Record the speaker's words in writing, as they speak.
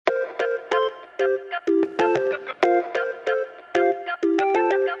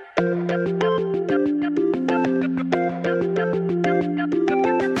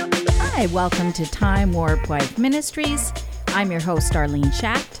welcome to Time Warp Wife Ministries. I'm your host, Arlene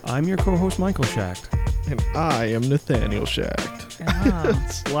Schacht. I'm your co-host, Michael Schacht. And I am Nathaniel Schacht. Oh.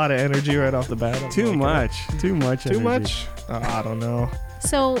 It's a lot of energy right off the bat. I'm Too liking much. Too much. it. Too energy. much? I don't know.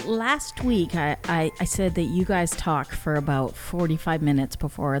 So last week, I said that you guys talk for about 45 minutes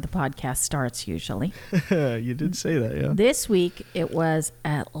before the podcast starts usually. You did say that, yeah. This week, it was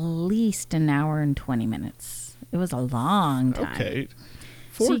at least an hour and 20 minutes. It was a long time. Okay.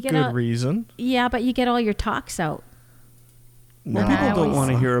 So For you get good reason. Yeah, but you get all your talks out. Well, And I people don't always-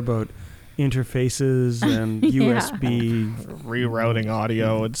 want to hear about interfaces and Yeah. USB. Rerouting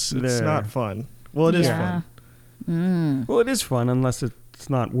audio. It's There. not fun. Well, it is Yeah. fun. Well, it is fun unless it's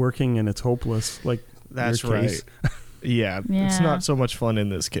not working and it's hopeless. Like That's your right. case. Yeah, Yeah. it's not so much fun in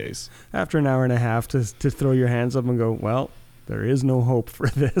this case. After an hour and a half to throw your hands up and go, well, there is no hope for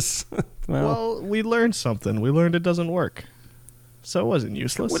this. Well, we learned something. We learned it doesn't work. So it wasn't it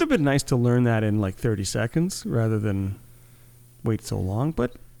useless. would have been nice to learn that in like 30 seconds rather than wait so long.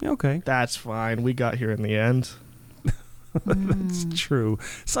 But okay, That's fine. We got here in the end. that's true.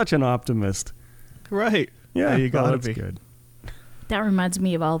 Such an optimist. Right. Yeah, you well, gotta that's be. good. That reminds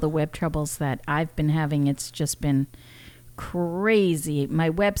me of all the web troubles that I've been having. It's just been crazy. My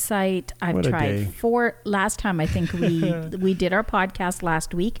website, I've What a day. tried last time I think we did our podcast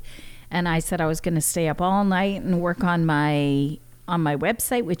last week, and I said I was going to stay up all night and work on my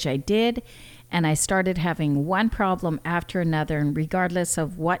website, which I did, and I started having one problem after another, and regardless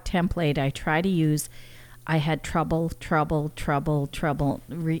of what template I try to use, I had trouble.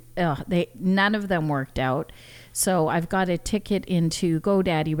 None of them worked out. So I've got a ticket into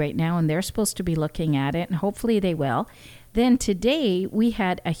GoDaddy right now, and they're supposed to be looking at it, and hopefully they will. Then today we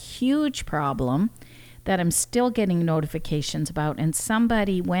had a huge problem that I'm still getting notifications about, and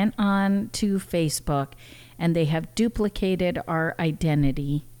somebody went on to Facebook and they have duplicated our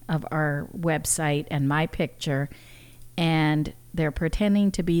identity of our website and my picture, and they're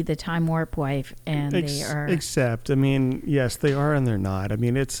pretending to be the Time Warp Wife, and they are... Except, I mean, yes, they are and they're not. I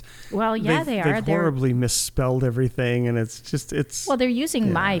mean, it's... Well, yeah, they are. They've horribly misspelled everything, and it's... Well, they're using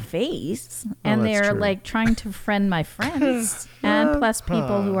Yeah. my face, and that's they're true. like trying to friend my friends, and plus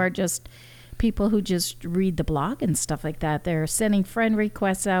people who are just people who just read the blog and stuff like that. They're sending friend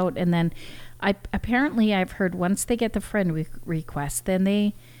requests out, and then I've heard once they get the friend request, then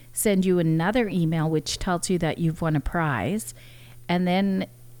they send you another email which tells you that you've won a prize, and then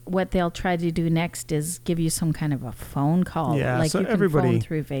what they'll try to do next is give you some kind of a phone call. Yeah, like so you can everybody- phone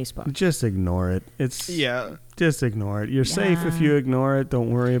through Facebook. Just ignore it. It's... Yeah. Just ignore it. You're safe if Yeah. you ignore it. Don't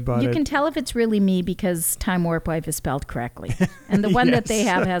worry about You it. can tell if it's really me because Time Warp Wife is spelled correctly. And the one that they Yes.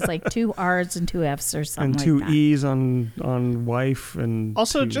 have has like 2 R's and 2 F's or something and like 2 that. E's on wife and...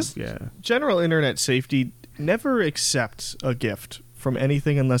 Also, two- just yeah. general internet safety, never accept a gift from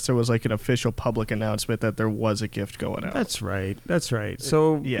anything unless there was like an official public announcement that there was a gift going out. That's right.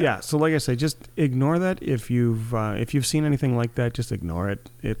 So Yeah. So like I say, just ignore that. If you've seen anything like that, just ignore it.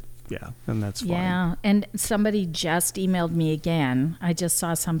 And that's fine. Yeah, and somebody just emailed me again. I just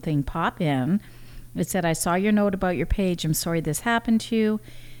saw something pop in. It said, I saw your note about your page. I'm sorry this happened to you,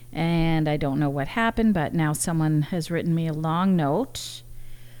 and I don't know what happened, but now someone has written me a long note.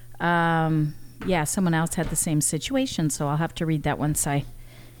 Someone else had the same situation, so I'll have to read that once I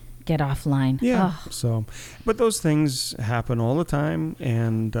get offline. Yeah. Ugh. So, but those things happen all the time,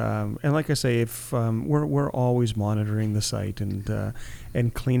 and like I say, if we're always monitoring the site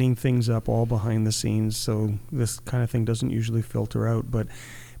and cleaning things up all behind the scenes, so this kind of thing doesn't usually filter out, but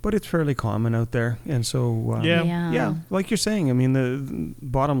it's fairly common out there, and so Yeah. like you're saying, I mean, the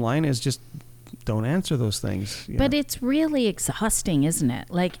bottom line is just don't answer those things. But it's really exhausting, isn't it?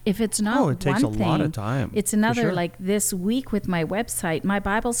 Like, if it's not it takes one a thing, lot of time. it's for another. sure. Like this week with my website, my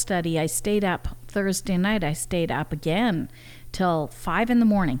Bible study, I stayed up Thursday night. I stayed up again till 5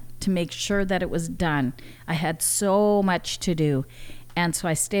 a.m. to make sure that it was done. I had so much to do. And so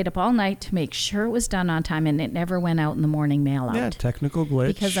I stayed up all night to make sure it was done on time, and it never went out in the morning mail out. Yeah, technical glitch.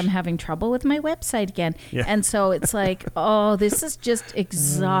 Because I'm having trouble with my website again. Yeah. And so it's like, oh, this is just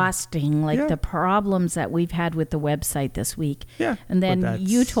exhausting, like Yeah. the problems that we've had with the website this week. Yeah, And but then that's-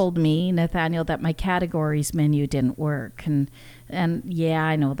 you told me, Nathaniel, that my categories menu didn't work. And yeah,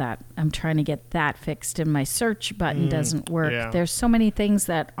 I know that. I'm trying to get that fixed, and my search button doesn't work. yeah. There's so many things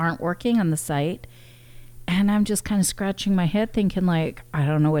that aren't working on the site. And I'm just kind of scratching my head thinking, like, I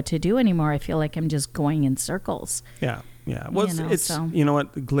don't know what to do anymore. I feel like I'm just going in circles. Yeah. Well, You know, it's so- you know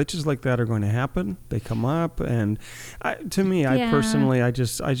what, glitches like that are going to happen. They come up, and I Yeah. personally, I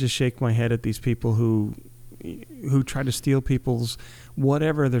just shake my head at these people who who try to steal people's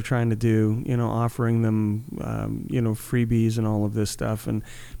whatever they're trying to do, offering them, freebies and all of this stuff and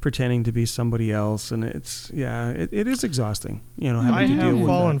pretending to be somebody else. And it is exhausting, having I to deal have with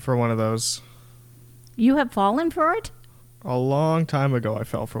fallen that. for one of those. You have fallen for it? A long time ago, I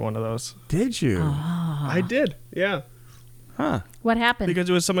fell for one of those. Did you? I did, yeah. Huh. What happened? Because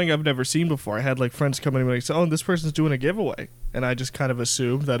it was something I've never seen before. I had like friends come in and be like, "Oh, this person's doing a giveaway," and I just kind of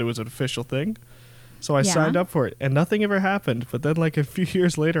assumed that it was an official thing. So I Yeah. signed up for it, and nothing ever happened. But then, like a few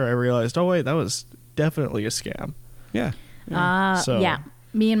years later, I realized, oh wait, that was definitely a scam. Yeah. So- yeah.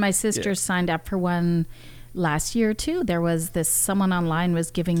 Me and my sister Yeah. signed up for one last year too. There was someone online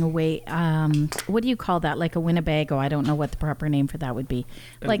was giving away, what do you call that? Like a Winnebago. I don't know what the proper name for that would be.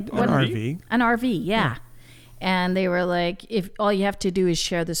 Like An what- RV. An RV, yeah. And they were like, if all you have to do is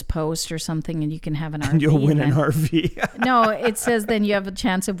share this post or something and you can have an RV. And you'll win an then- RV. No, it says then you have a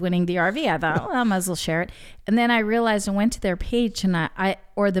chance of winning the RV. I thought, well, I might as well share it. And then I realized I went to their page and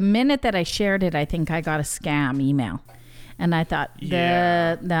or the minute that I shared it, I think I got a scam email. And I thought,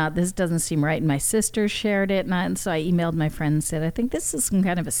 Yeah. no, this doesn't seem right. And my sister shared it. And so I emailed my friend and said, I think this is some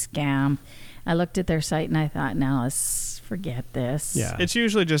kind of a scam. I looked at their site and I thought, no, let's forget this. Yeah. It's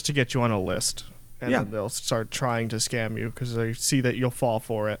usually just to get you on a list, and Yeah. then they'll start trying to scam you because they see that you'll fall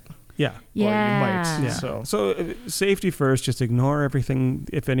for it. Yeah. Yeah. Or you might. Yeah. So Safety first. Just ignore everything.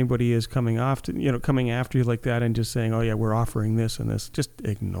 If anybody is coming after you like that and just saying, "Oh yeah, we're offering this and this," just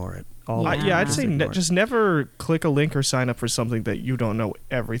ignore it. All Yeah. of it. yeah, I'd Just say ignore it. just never click a link or sign up for something that you don't know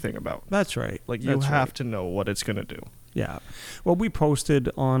everything about. That's right. Like you That's have right. to know what it's going to do. Yeah. Well, we posted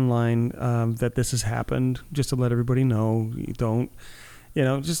online that this has happened just to let everybody know. You don't,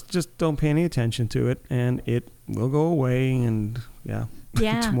 just don't pay any attention to it, and it will go away. And Yeah.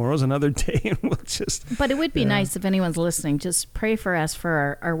 tomorrow's another day, and we'll just. But it would be Yeah. nice if anyone's listening, just pray for us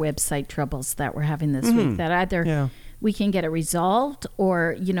for our website troubles that we're having this week, that either Yeah. we can get it resolved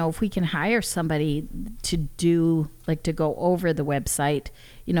or, if we can hire somebody to go over the website.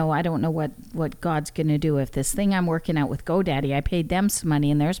 I don't know what God's going to do. If this thing I'm working out with GoDaddy, I paid them some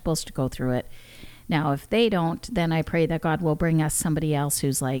money and they're supposed to go through it. Now, if they don't, then I pray that God will bring us somebody else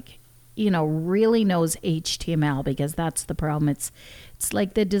who's like, really knows HTML, because that's the problem. It's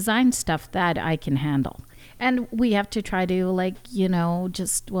like the design stuff that I can handle. And we have to try to we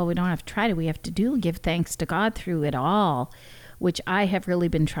don't have to try to, we have to give thanks to God through it all, which I have really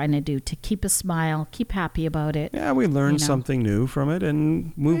been trying to do, to keep a smile, keep happy about it. Yeah, we learned You know. something new from it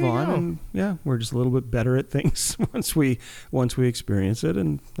and move There you on. go. And yeah, we're just a little bit better at things once we experience it,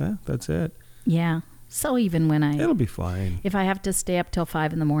 and that's it. Yeah. So even when It'll be fine. if I have to stay up till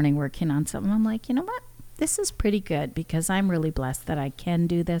 5 a.m. working on something, I'm like, you know what? This is pretty good, because I'm really blessed that I can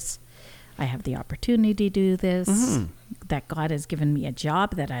do this. I have the opportunity to do this, Mhm. that God has given me a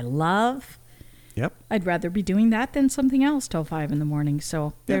job that I love. Yep. I'd rather be doing that than something else till 5 a.m.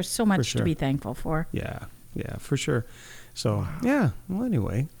 So there's so for much sure. to be thankful for. Yeah, for sure. So, yeah, well,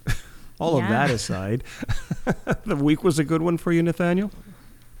 anyway, all of Yeah. that aside, the week was a good one for you, Nathaniel?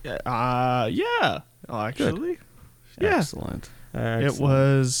 Yeah. Oh, actually, yeah. Excellent. It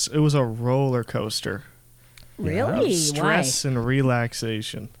was a roller coaster. Really? Stress and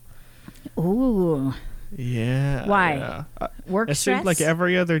relaxation. Why? Ooh. Yeah. Why? Yeah. Work It stress? seemed like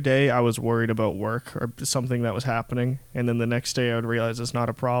every other day I was worried about work or something that was happening, and then the next day I would realize it's not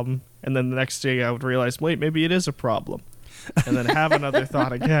a problem, and then the next day I would realize, wait, maybe it is a problem, and then have another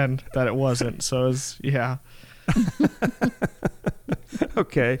thought again that it wasn't. So it was, yeah.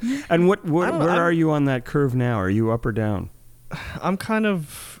 Okay. And where I'm- are you on that curve now? Are you up or down? I'm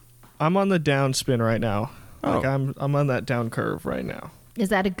on the down spin right now. Like Oh. I'm on that down curve right now. Is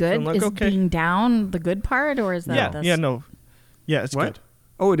that a good? I'm like, is okay. being down the good part, or is that Yeah, the yeah, no. Yeah, it's What? good.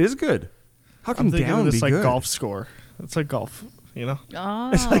 Oh, it is good. How come I'm thinking down of this be like good? golf score. It's like golf, you know?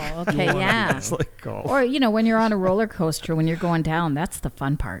 Oh, okay, yeah. It's like golf. Or when you're on a roller coaster, when you're going down, that's the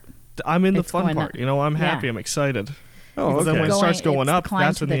fun part. I'm in the It's fun going part. up. You know, I'm happy, Yeah. I'm excited. Oh, But then when okay. it starts Going- going it's the up, climb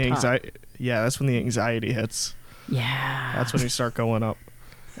that's to when the the top. anxiety. Yeah, that's when the anxiety hits. Yeah. That's when you start going up.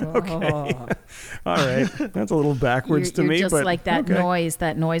 Okay. All right. That's a little backwards you're, to you're me, just but like that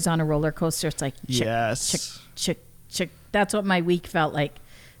okay. noise on a roller coaster. It's like chick, Yes. chick, chick. That's what my week felt like.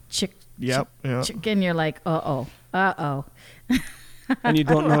 Chick, Yep. Yeah. chick, and you're like, uh oh. And you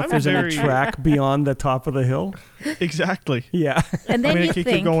don't know I'm if there's any very- track beyond the top of the hill. Exactly. Yeah. And then I mean, you it could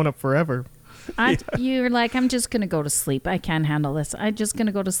think keep going up forever. you're like, I'm just gonna go to sleep. I can't handle this. I'm just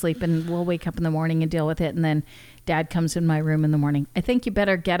gonna go to sleep, and we'll wake up in the morning and deal with it. And then Dad comes in my room in the morning. I think you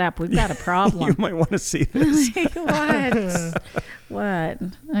better get up. We've got a problem. You might want to see this. Like, what?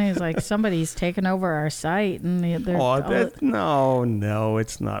 And he's like, somebody's taken over our site, and they're No,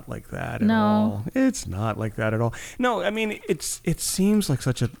 it's not like that at all. It's not like that at all. No, I mean, it seems like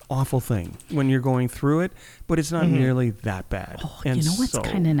such an awful thing when you're going through it, but it's not nearly that bad. Oh, you know what's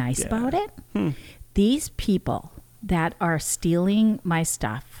kind of nice about it? These people that are stealing my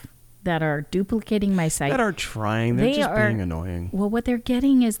stuff, that are duplicating my site, that are trying, they're just being annoying. Well, what they're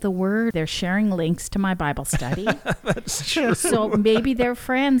getting is the word. They're sharing links to my Bible study. That's true. So maybe their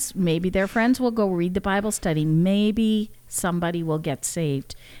friends will go read the Bible study. Maybe somebody will get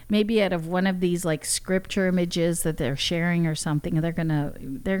saved. Maybe out of one of these like scripture images that they're sharing or something, they're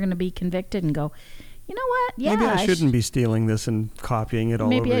gonna be convicted and go, you know what? Yeah, maybe I shouldn't be stealing this and copying it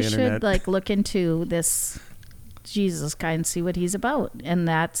all over the internet. Maybe I should like look into this Jesus guy and see what he's about, and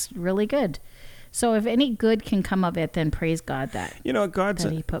that's really good. So if any good can come of it, then praise God that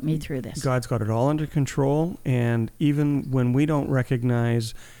that he put me through this. God's got it all under control, and even when we don't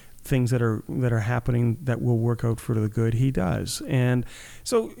recognize things that are happening that will work out for the good, he does. And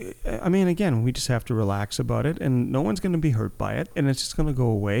so, I mean, again, we just have to relax about it, and no one's going to be hurt by it, and it's just going to go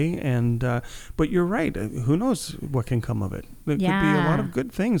away. And but you're right. Who knows what can come of it? There could be a lot of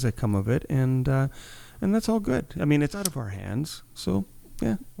good things that come of it, and that's all good. I mean, it's out of our hands. So,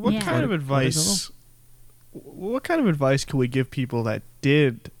 yeah. What kind of advice can we give people that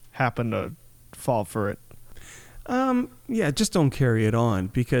did happen to fall for it? Just don't carry it on,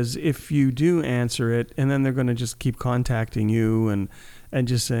 because if you do answer it, and then they're going to just keep contacting you and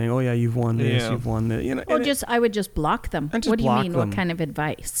just saying, "Oh yeah, you've won this, you've won that," I would just block them. What do you mean? Them. What kind of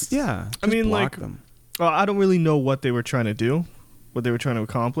advice? Yeah, I mean, block them. Well, I don't really know what they were trying to do, what they were trying to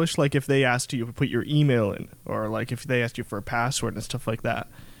accomplish. Like if they asked you to put your email in, or like if they asked you for a password and stuff like that.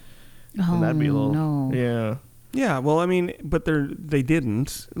 That'd be a little, no. Yeah. Yeah, well, I mean, but they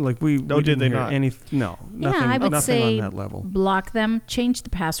didn't. Like we did didn't they hear not? Nothing. I would nothing say on that level. block them. Change the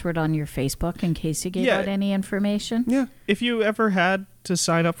password on your Facebook in case you gave out any information. Yeah. If you ever had to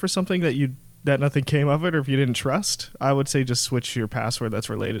sign up for something that nothing came of it, or if you didn't trust, I would say just switch your password that's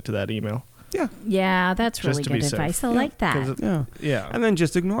related to that email. Yeah. Yeah, that's really good advice. I like that. Yeah. And then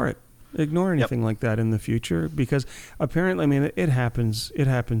just ignore it. Ignore anything like that in the future, because apparently, I mean, it happens. It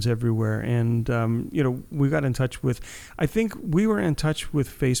happens everywhere. And, we got in touch with, I think we were in touch with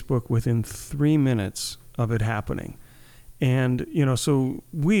Facebook within 3 minutes of it happening. And, so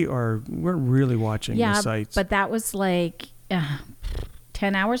we're really watching the sites. But that was like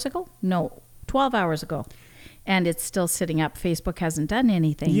 10 hours ago? No, 12 hours ago. And it's still sitting up. Facebook hasn't done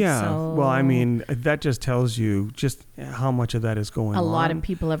anything. Yeah. So well, I mean, that just tells you just how much of that is going on. A lot of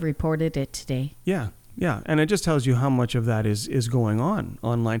people have reported it today. Yeah. Yeah. And it just tells you how much of that is going on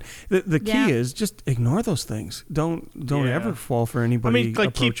online. The key is just ignore those things. Don't ever fall for anybody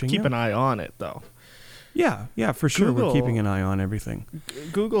approaching keep you. an eye on it, though. Yeah. Yeah, for sure. We're keeping an eye on everything.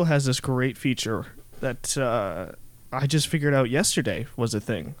 Google has this great feature that I just figured out yesterday was a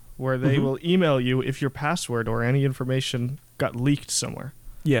thing, where they will email you if your password or any information got leaked somewhere.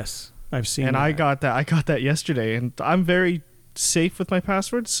 Yes, I've seen that. And I got that yesterday, and I'm very safe with my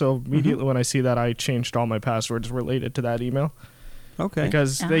passwords, so immediately when I see that, I changed all my passwords related to that email. Okay.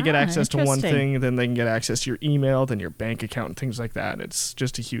 Because they get access to one thing, then they can get access to your email, then your bank account, and things like that. It's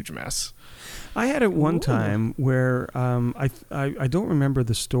just a huge mess. I had it one time where I don't remember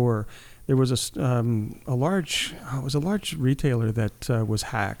the store. There was a large retailer that was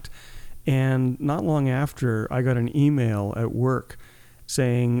hacked, and not long after, I got an email at work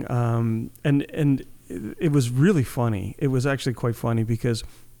saying, and it was really funny. It was actually quite funny, because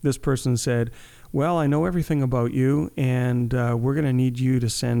this person said, "Well, I know everything about you, and we're going to need you to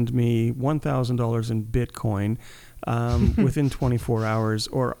send me $1,000 in Bitcoin within 24 hours,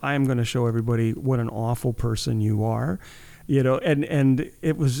 or I'm going to show everybody what an awful person you are." And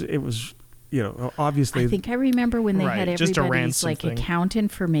it was obviously. I think I remember when they had everybody's account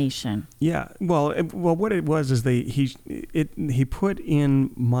information. Yeah. Well, what it was is he put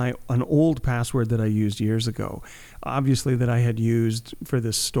in an old password that I used years ago, obviously that I had used for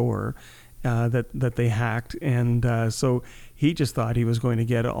this store that they hacked, and so he just thought he was going to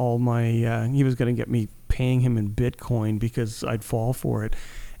get all my he was going to get me paying him in Bitcoin because I'd fall for it.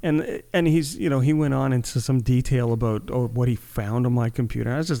 And he's, he went on into some detail about what he found on my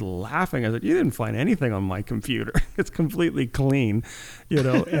computer. I was just laughing. I said, "You didn't find anything on my computer. It's completely clean,"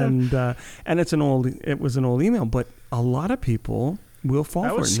 and it was an old email. But a lot of people will fall for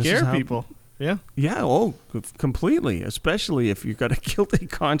it. That would scare people. Yeah. Yeah. Oh, completely. Especially if you've got a guilty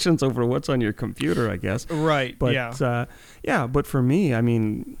conscience over what's on your computer, I guess. Right. But but for me, I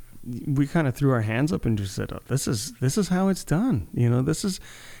mean, we kind of threw our hands up and just said, oh, this is how it's done. You know,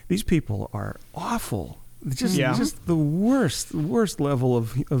 these people are awful. Just the worst level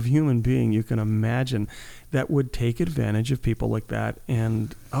of human being you can imagine that would take advantage of people like that.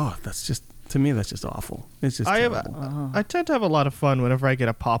 And that's just, to me, that's just awful. It's just terrible. I tend to have a lot of fun whenever I get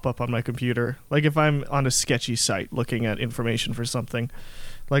a pop-up on my computer. Like if I'm on a sketchy site looking at information for something,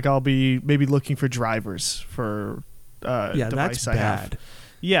 like I'll be maybe looking for drivers for device that's I have. bad.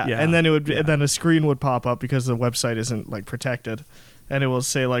 Yeah, and then then a screen would pop up because the website isn't like protected. And it will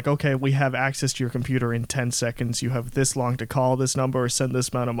say like, okay, we have access to your computer in 10 seconds. You have this long to call this number or send this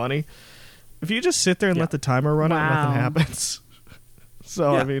amount of money. If you just sit there and let the timer run out, nothing happens.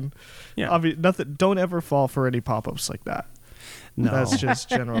 So, I mean, nothing. Don't ever fall for any pop-ups like that. No. That's just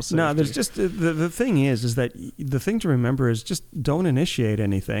general safety. No, there's just, the thing is that the thing to remember is just don't initiate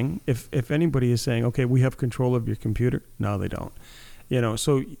anything. If anybody is saying, okay, we have control of your computer, no, they don't. You know,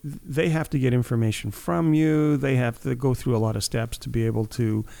 so they have to get information from you. They have to go through a lot of steps to be able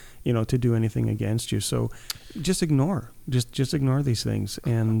to, you know, to do anything against you. So just ignore these things.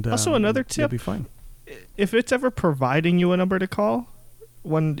 And also another tip, you'll be fine. If it's ever providing you a number to call,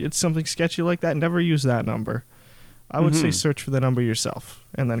 when it's something sketchy like that, never use that number. I would say search for the number yourself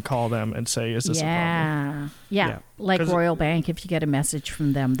and then call them and say, is this a problem? Yeah. Like Royal Bank, if you get a message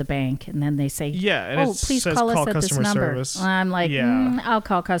from them, the bank, and then they say, and please says, call us at this number. Service. I'm like, I'll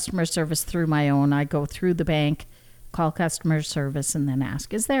call customer service through my own. I go through the bank, call customer service, and then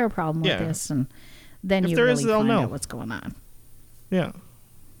ask, is there a problem with this? And then you really find out what's going on. Yeah.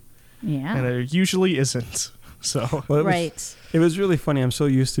 Yeah. And there usually isn't. So it was really funny. I'm so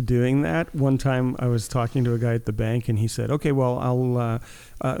used to doing that. One time I was talking to a guy at the bank and he said, okay, well,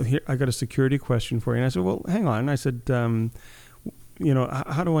 here, I got a security question for you. And I said, well, hang on. I said, you know,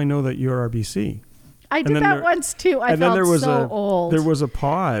 how do I know that you're RBC? I did that once too. I felt so old. There was a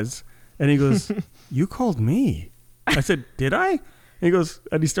pause and he goes, you called me. I said, did I?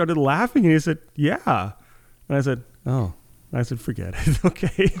 And he started laughing and he said, yeah. And I said, oh. I said, forget it.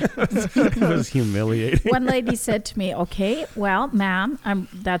 Okay. It was humiliating. One lady said to me, okay, well, ma'am,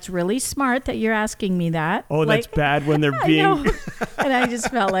 that's really smart that you're asking me that. Oh, that's bad when they're being... And I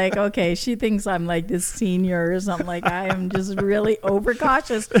just felt like, okay, she thinks I'm like this senior or something. Like I am just really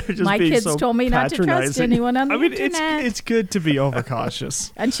overcautious. My kids told me not to trust anyone on the internet. It's good to be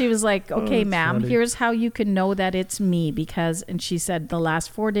overcautious. And she was like, okay, ma'am, here's how you can know that it's me because, and she said the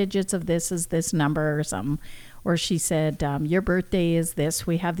last 4 digits of this is this number or something. Or she said, your birthday is this.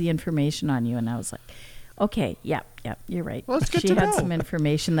 We have the information on you. And I was like, okay, yep, you're right. Well, it's good she to had know. some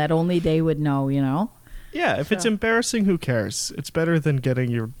information that only they would know, you know? Yeah, if it's embarrassing, who cares? It's better than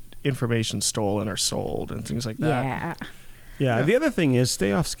getting your information stolen or sold and things like that. Yeah. The other thing is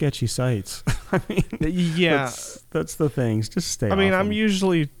stay off sketchy sites. I mean, that's the things. Just stay off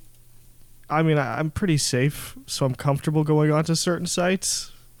them. I'm pretty safe, so I'm comfortable going onto certain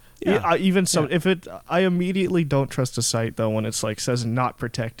sites. I immediately don't trust a site though when it's like says not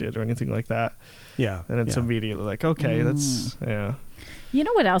protected or anything like that. Yeah. And it's immediately like, okay, that's You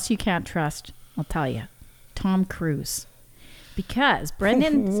know what else you can't trust? I'll tell you. Tom Cruise. Because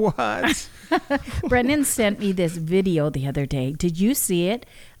Brendan Brendan sent me this video the other day. Did you see it?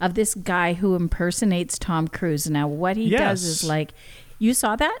 Of this guy who impersonates Tom Cruise. Now what he does is like, you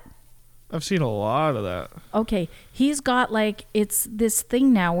saw that? I've seen a lot of that. Okay. He's got like, it's this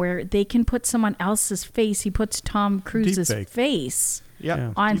thing now where they can put someone else's face. He puts Tom Cruise's face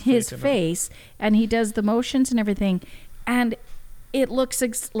on his face and he does the motions and everything. And it looks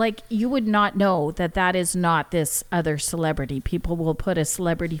like you would not know that is not this other celebrity. People will put a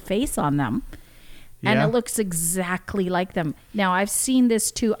celebrity face on them. And it looks exactly like them. Now, I've seen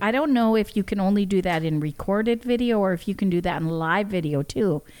this too. I don't know if you can only do that in recorded video or if you can do that in live video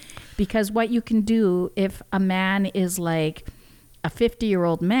too. Because what you can do if a man is like a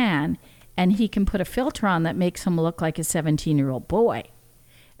 50-year-old man and he can put a filter on that makes him look like a 17-year-old boy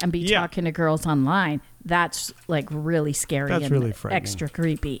and be talking to girls online, that's like really scary. That's and really frightening. Extra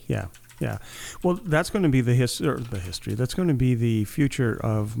creepy. Yeah. Well, that's going to be the history. That's going to be the future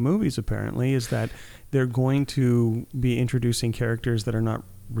of movies, apparently, is that they're going to be introducing characters that are not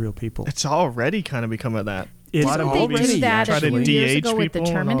real people. It's already kind of becoming that. It's a lot of movies that try to years DH ago with the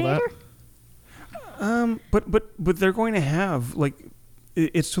people and all Terminator? But they're going to have, like,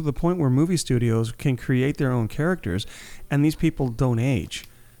 it's to the point where movie studios can create their own characters, and these people don't age.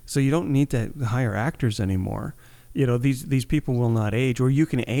 So you don't need to hire actors anymore. these people will not age, or you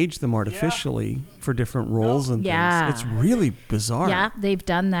can age them artificially for different roles and Yeah. things. It's really bizarre. Yeah, they've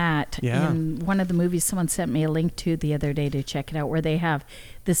done that. Yeah. In one of the movies someone sent me a link to the other day to check it out, where they have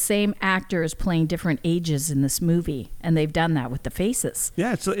the same actors playing different ages in this movie, and they've done that with the faces.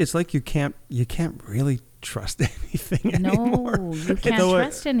 Yeah, it's like you can't really trust anything anymore. No, you can't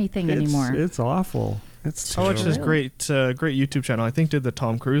trust anything anymore. It's awful. It's I watched this terrible. great YouTube channel. I think did the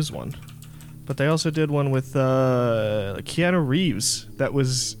Tom Cruise one, but they also did one with Keanu Reeves that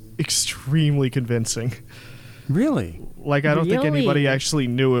was extremely convincing. Really? Like I don't think Really? anybody actually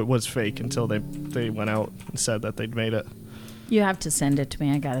knew it was fake until they went out and said that they'd made it. You have to send it to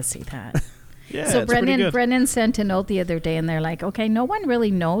me. I got to see that. Yeah, So it's pretty good. Brendan sent a note the other day, and they're like, okay, no one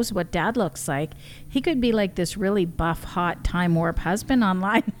really knows what Dad looks like. He could be like this really buff, hot time warp husband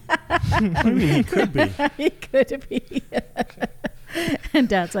online. I mean, he could be. He could be. And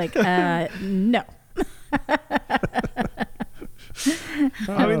Dad's like, no.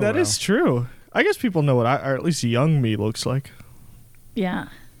 I mean, that is true. I guess people know what or at least young me looks like. Yeah.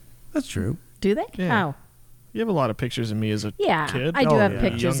 That's true. Do they? Yeah. How? You have a lot of pictures of me as a Yeah, kid. I do Oh, have yeah.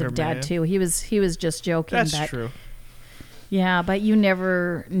 pictures Younger of Dad man. too. He was just joking. That's but true. Yeah, but you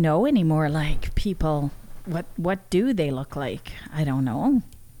never know anymore. Like people, what do they look like? I don't know.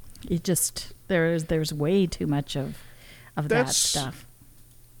 It just there's way too much of that That's- stuff.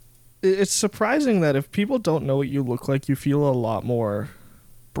 It's surprising that if people don't know what you look like, you feel a lot more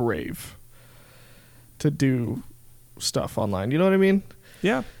brave to do stuff online. You know what I mean?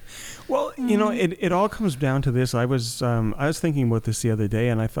 Yeah. Well, it all comes down to this. I was thinking about this the other day,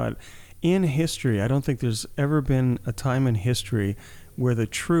 and I thought, in history, I don't think there's ever been a time in history where the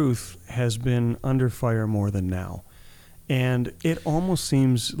truth has been under fire more than now. And it almost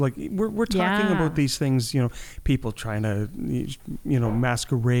seems like we're talking Yeah. about these things, people trying to,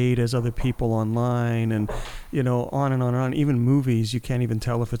 masquerade as other people online, and, on and on and on. Even movies, you can't even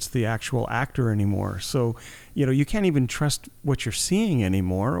tell if it's the actual actor anymore. So, you can't even trust what you're seeing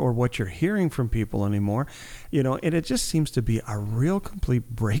anymore or what you're hearing from people anymore. And it just seems to be a real complete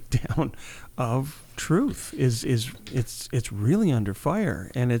breakdown of truth. It's really under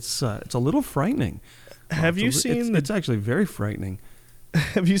fire, and it's a little frightening. Have you seen It's actually very frightening.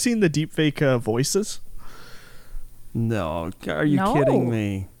 Have you seen the deepfake voices? No, are you No. kidding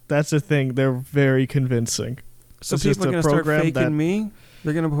me? That's the thing. They're very convincing. So It's people just are a going to start program faking that- me?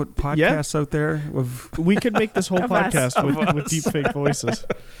 They're going to put podcasts out there of We could make this whole Of us. podcast with deepfake voices.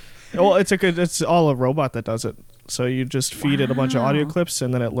 Well, it's all a robot that does it. So you just feed it a bunch of audio Wow. clips,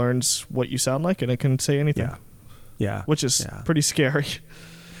 and then it learns what you sound like, and it can say anything. yeah, Which is yeah. pretty scary.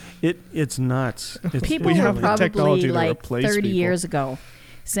 It's nuts. It's People we were have the technology probably to like replace 30 people. years ago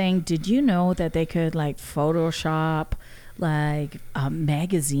saying, did you know that they could like Photoshop like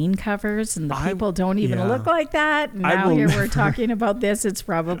magazine covers, and the people don't even yeah. look like that? And I now will here we're never- talking about this. It's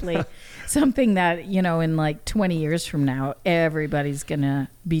probably something that, in like 20 years from now, everybody's going to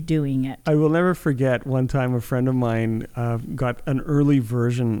be doing it. I will never forget one time a friend of mine got an early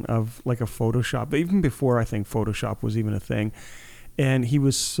version of like a Photoshop, even before I think Photoshop was even a thing. And he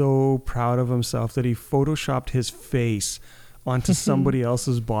was so proud of himself that he Photoshopped his face onto somebody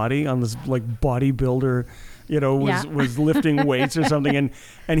else's body, on this like bodybuilder, was lifting weights or something.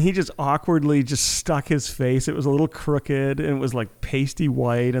 And he just awkwardly just stuck his face. It was a little crooked, and it was like pasty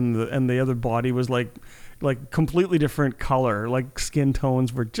white, and the other body was like completely different color, like skin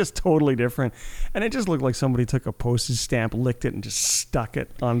tones were just totally different, and it just looked like somebody took a postage stamp, licked it, and just stuck it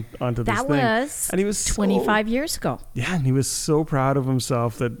onto this That thing. was And he was 25 years ago. Yeah, and he was so proud of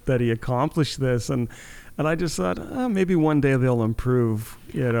himself that he accomplished this, and I just thought, maybe one day they'll improve,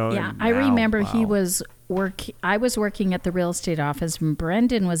 Yeah, and I remember he wow. was I was working at the real estate office, and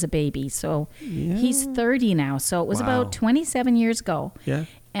Brendan was a baby, so he's 30 now. So it was Wow. about 27 years ago. Yeah.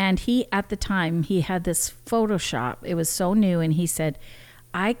 And he, at the time, he had this Photoshop. It was so new, and he said,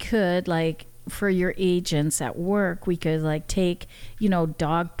 I could, like, for your agents at work, we could, like, take,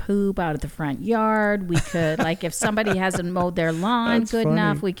 dog poop out of the front yard. We could, like, if somebody hasn't mowed their lawn That's good funny.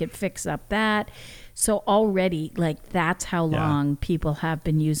 enough, we could fix up that. So already, like, that's how Yeah. long people have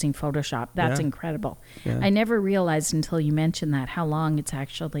been using Photoshop. That's Yeah. incredible. Yeah. I never realized until you mentioned that how long it's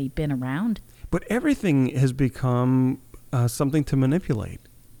actually been around. But everything has become something to manipulate.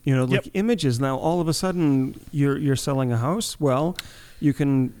 Like Yep. images. Now, all of a sudden, you're selling a house. Well, you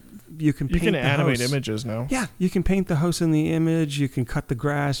can paint You can the animate house. images now. Yeah, you can paint the house in the image. You can cut the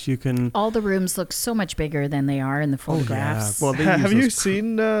grass. You can. All the rooms look so much bigger than they are in the photographs. Well, they Have use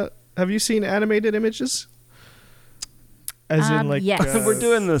you those Have you seen animated images? As in, like, yes. We're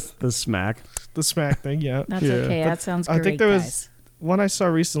doing the smack. the smack thing, yeah. That's Yeah. okay. But That sounds I great, think there was guys. one I saw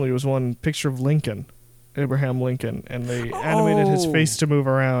recently was one picture of Lincoln, Abraham Lincoln, and they animated his face to move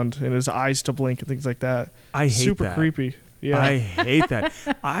around and his eyes to blink and things like that. I hate Super that. creepy. Yeah. I hate that.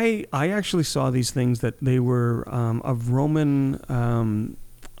 I actually saw these things that they were of Roman.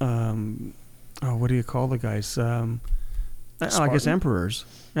 What do you call the guys? I guess emperors,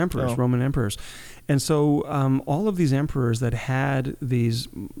 Oh. Roman emperors. And so all of these emperors that had these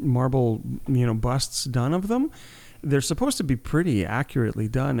marble, busts done of them, they're supposed to be pretty accurately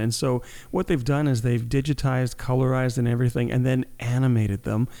done. And so what they've done is they've digitized, colorized, and everything, and then animated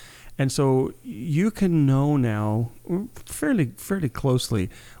them. And so you can know now fairly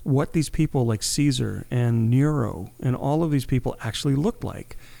closely what these people like Caesar and Nero and all of these people actually looked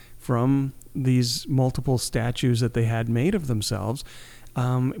like from these multiple statues that they had made of themselves,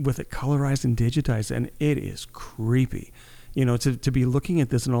 with it colorized and digitized. And it is creepy, to be looking at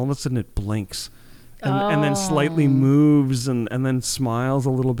this and all of a sudden it blinks. And then slightly moves and then smiles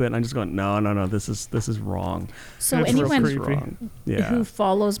a little bit, and I'm just going, no, this is wrong. So That's real anyone creepy. Wrong. Yeah. who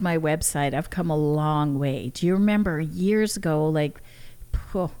follows my website, I've come a long way. Do you remember years ago, like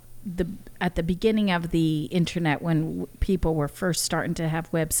at the beginning of the internet when people were first starting to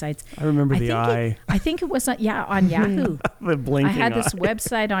have websites? I remember the eye, I think it was on Yahoo. the blinking I had eye. this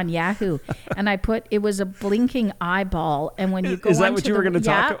website on Yahoo, and it was a blinking eyeball. And when you go Is that onto what you were going to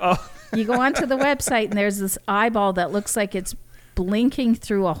talk about? you go onto the website, and there's this eyeball that looks like it's blinking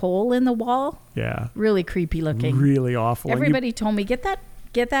through a hole in the wall. Yeah. Really creepy looking. Really awful. And Everybody told me, get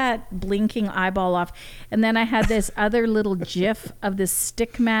that blinking eyeball off. And then I had this other little gif of this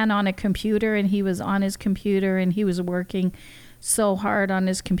stick man on a computer, and he was on his computer and he was working so hard on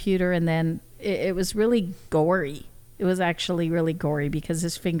his computer, and then it was really gory. It was actually really gory because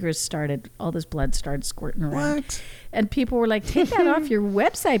his fingers all this blood started squirting around. What? And people were like, take that off your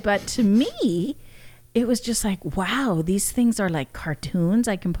website. But to me, it was just like, wow, these things are like cartoons.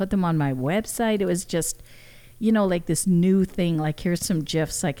 I can put them on my website. It was just, like this new thing. Like, here's some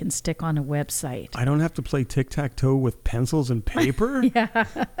GIFs I can stick on a website. I don't have to play tic-tac-toe with pencils and paper? Yeah.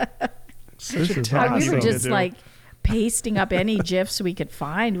 This is Such a We Awesome. were to just do. like pasting up any GIFs we could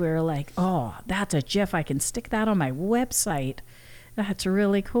find. We were like, oh, that's a GIF. I can stick that on my website. That's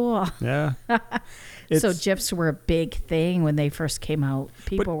really cool. Yeah. So It's- GIFs were a big thing when they first came out.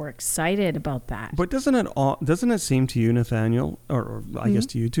 People were excited about that. But doesn't it seem to you, Nathaniel, or I guess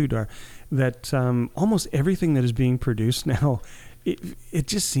to you too, Dar, that almost everything that is being produced now, it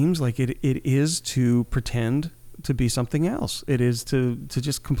just seems like it is to pretend to be something else. It is to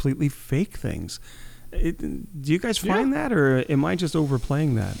just completely fake things. Do you guys find that, or am I just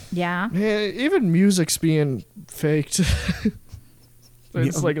overplaying that? Yeah. Yeah, even music's being faked.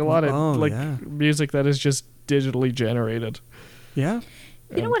 It's like a lot of music that is just digitally generated. Yeah.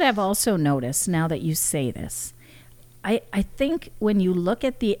 You know what I've also noticed now that you say this? I think when you look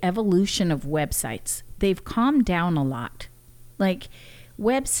at the evolution of websites, they've calmed down a lot. Like,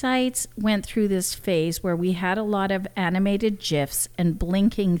 websites went through this phase where we had a lot of animated GIFs and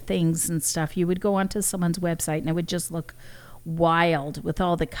blinking things and stuff. You would go onto someone's website and it would just look wild with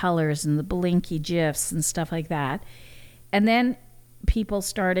all the colors and the blinky GIFs and stuff like that. And then people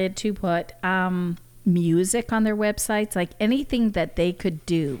started to put music on their websites, like anything that they could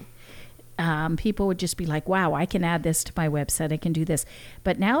do. People would just be like, wow, I can add this to my website. I can do this.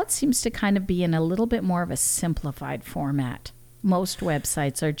 But now it seems to kind of be in a little bit more of a simplified format. Most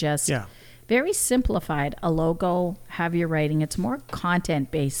websites are just very simplified. A logo, have your writing. It's more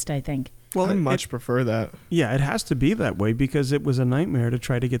content based, I think. Well, I much prefer that. Yeah, it has to be that way because it was a nightmare to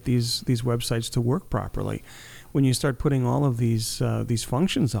try to get these websites to work properly. When you start putting all of these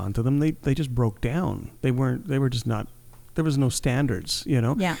functions onto them, they just broke down. They were just not. There was no standards,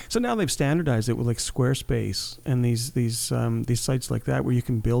 Yeah. So now they've standardized it with like Squarespace and these sites like that where you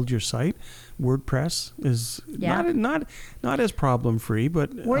can build your site. WordPress is not as problem free,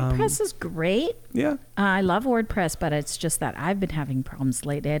 but WordPress is great. Yeah. I love WordPress, but it's just that I've been having problems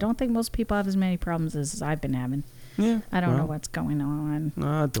lately. I don't think most people have as many problems as I've been having. Yeah. I don't know what's going on.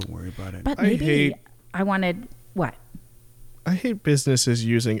 Don't worry about it. But I maybe hate- I wanted what? I hate businesses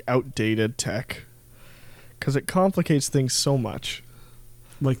using outdated tech because it complicates things so much.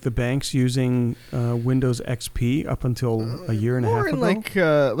 Like the banks using Windows XP up until a year and a half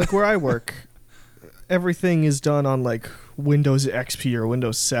ago. Like where I work, everything is done on like Windows XP or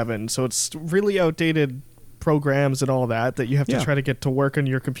Windows 7, so it's really outdated programs and all that you have to try to get to work on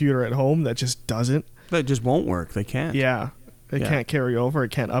your computer at home that just doesn't. That just won't work. They can't. Yeah. It can't carry over. It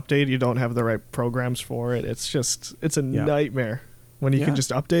can't update. You don't have the right programs for it. It's a nightmare when you can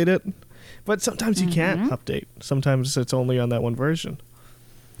just update it. But sometimes you can't update. Sometimes it's only on that one version.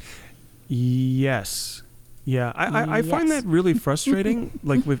 Yes. Yeah. I find that really frustrating.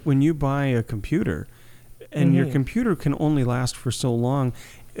 Like when you buy a computer and your Mhm. computer can only last for so long.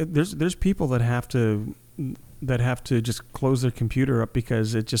 There's people that have to just close their computer up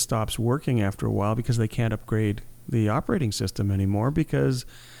because it just stops working after a while because they can't upgrade the operating system anymore because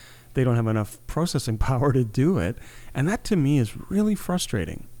they don't have enough processing power to do it. And that to me is really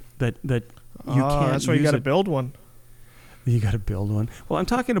frustrating that you can't That's why you use got to it. build one. You got to build one. Well, I'm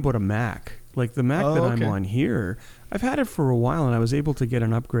talking about a Mac. Like the Mac that I'm on here, I've had it for a while, and I was able to get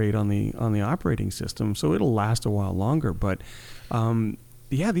an upgrade on the operating system, so it'll last a while longer. But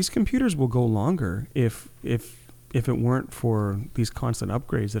yeah, these computers will go longer if it weren't for these constant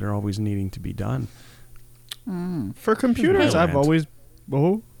upgrades that are always needing to be done. For computers, Hey. I've always.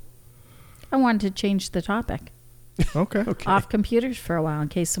 Oh, I wanted to change the topic. okay. Okay. Off computers for a while in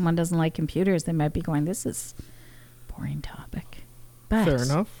case someone doesn't like computers. They might be going, this is a boring topic. But Fair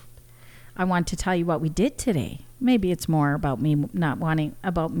enough. I want to tell you what we did today. Maybe it's more about me wanting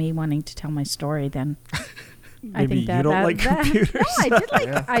to tell my story than I Maybe think that you don't that- like that- computers.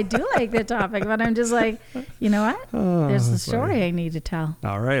 No, I do like the topic, but I'm just like, you know what? Oh, There's the that's funny. story I need to tell.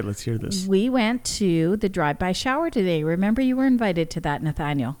 All right, let's hear this. We went to the drive-by shower today. Remember, you were invited to that,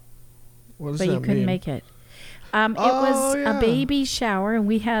 Nathaniel, What does but that you couldn't mean? make it. It was a baby shower, and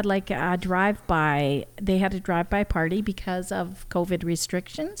we had like a drive-by. They had a drive-by party because of COVID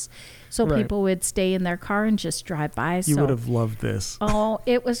restrictions, so Right. people would stay in their car and just drive by. You would have loved this. Oh,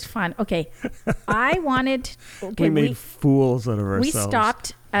 it was fun. Okay, I wanted. Okay, we made fools out of ourselves. we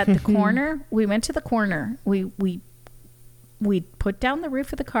stopped at the corner. We went to the corner. We put down the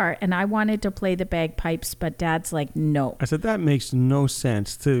roof of the car, and I wanted to play the bagpipes, but Dad's like, no. I said that makes no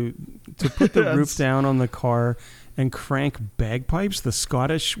sense to put the roof That's- down on the car and crank bagpipes. The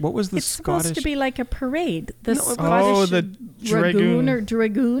Scottish, what was the It's Scottish? supposed to be like a parade. The No, Scottish the Dragoon Dragoon. or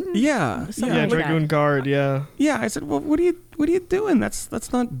Dragoon. Yeah, Something Yeah, yeah, like but- that. Dragoon Guard. Yeah. yeah. I said, well, what are you doing?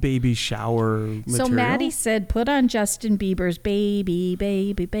 That's not baby shower material. So Maddie said, put on Justin Bieber's Baby,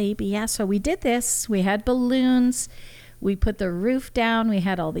 Baby, Baby. Yeah, so we did this. We had balloons. We put the roof down. We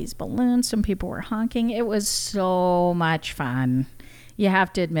had all these balloons. Some people were honking. It was so much fun. You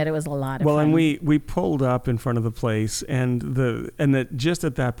have to admit it was a lot of Well, fun. and we pulled up in front of the place, and that just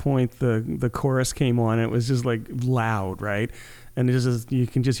at that point the chorus came on. And it was just like loud, right? And it just you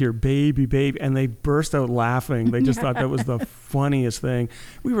can just hear baby, baby, and they burst out laughing. They just thought that was the funniest thing.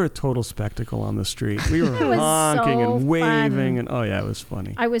 We were a total spectacle on the street. We were It was honking so and waving, fun. and oh yeah, it was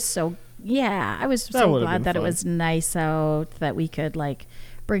funny. I was so That would've glad been that it fun. was nice out, that we could like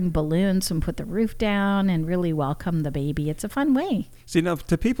bring balloons and put the roof down and really welcome the baby. It's a fun way. See, now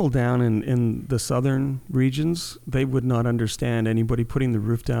to people down in the southern regions, they would not understand anybody putting the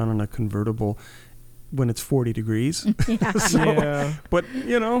roof down on a convertible when it's 40 degrees. Yeah. Yeah. But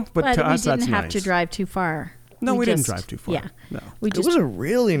but But to we us didn't that's have nice. to drive too far. No, we didn't just- drive too far. Yeah. No. We It just was a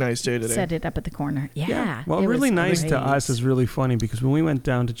really nice day today. set it up at the corner. Yeah. Well, it really was nice to great. us is really funny because when we went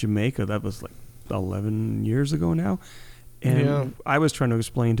down to Jamaica, that was like 11 years ago now. And Yeah. I was trying to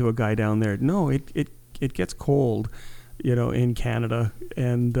explain to a guy down there, no, it gets cold, in Canada.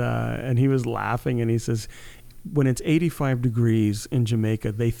 And he was laughing and he says, when it's 85 degrees in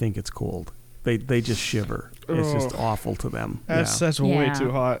Jamaica, they think it's cold. They just shiver. It's just Ugh. awful to them. That's way Yeah.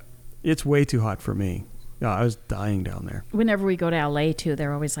 too hot. It's way too hot for me. Yeah, I was dying down there. Whenever we go to LA too,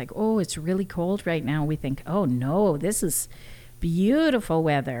 they're always like, "Oh, it's really cold right now." We think, "Oh no, this is beautiful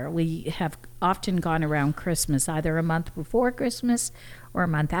weather." We have often gone around Christmas, either a month before Christmas or a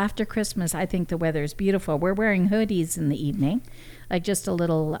month after Christmas. I think the weather is beautiful. We're wearing hoodies in the evening, like just a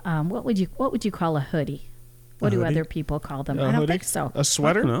little. What would you call a hoodie? What do hoodie? other people call them? A I don't hoodie? think so. A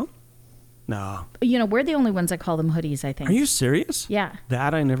sweater? No? No. We're the only ones that call them hoodies. I think. Are you serious? Yeah.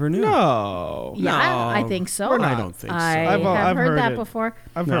 That I never knew. No. Yeah, I No, think so. we're not. I don't think so. I I've have heard heard that it. before.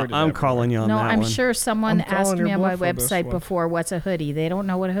 I've No, heard it I'm everywhere. calling you on No, that I'm one. sure someone I'm calling asked me your on my bluff on this website one. before, what's a hoodie? They don't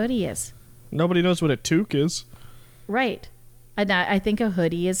know what a hoodie is. Nobody knows what a toque is. Right. And I think a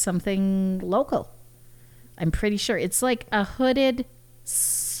hoodie is something local. I'm pretty sure. It's like a hooded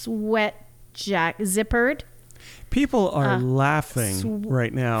sweat zippered. People are laughing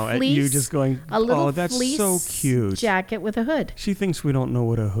right now at you fleece, just going, a little oh, that's fleece so cute. jacket with a hood. She thinks we don't know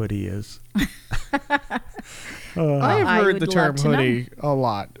what a hoodie is. I have I heard would the term love to know. hoodie a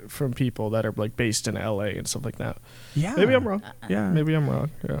lot from people that are like based in LA and stuff like that. Yeah. Maybe I'm wrong. Yeah. Maybe I'm wrong.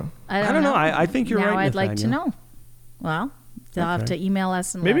 Yeah. I don't know. I think you're now right, I'd like to Nathaniel. know. Well, they'll have Okay. to email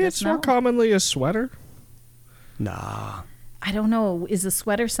us and Maybe let it's us know. more commonly a sweater. Nah. I don't know. Is a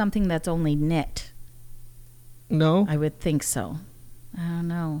sweater something that's only knit? No. I would think so. I don't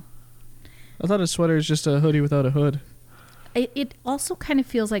know. I thought a sweater is just a hoodie without a hood. It also kind of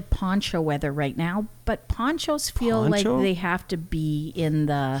feels like poncho weather right now, but ponchos feel Poncho? like they have to be in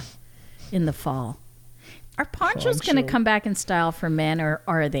the fall. Are ponchos going to Poncho. come back in style for men, or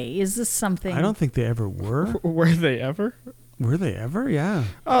are they? Is this something? I don't think they ever were. Were they ever? Were they ever? Yeah.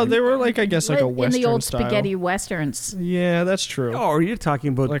 Oh, they were like, I guess, like a in Western the old style. spaghetti westerns. Yeah, that's true. Oh, are you talking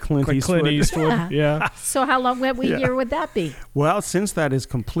about like Clint Eastwood? Clint Eastwood. Yeah. So how long? What Yeah. year would that be? Well, since that is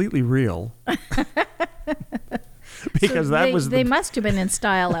completely real, because So that they, was they the must have been in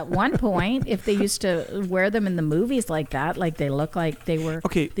style at one point if they used to wear them in the movies like that. Like they look like they were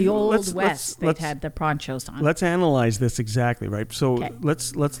Okay, the old let's- West. They'd let's- had the ponchos on. Let's analyze this exactly, right? So Okay.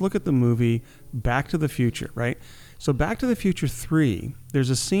 let's look at the movie Back to the Future, right? So Back to the Future 3, there's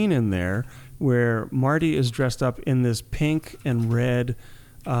a scene in there where Marty is dressed up in this pink and red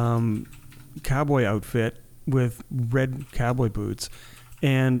cowboy outfit with red cowboy boots.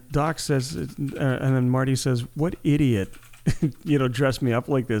 And Doc says, and then Marty says, "What idiot, dressed me up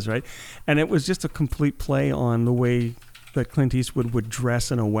like this," right? And it was just a complete play on the way that Clint Eastwood would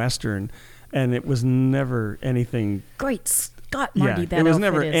dress in a Western. And it was never anything. Great Scott, Marty. That it was outfit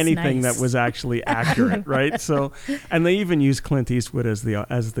never is anything nice. that was actually accurate, right? So, and they even used Clint Eastwood as the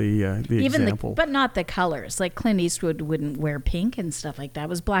Even example. but not the colors. Like Clint Eastwood wouldn't wear pink and stuff like that. It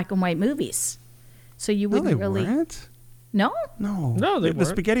was black and white movies, so you no, wouldn't they really. weren't. No, No, they the weren't.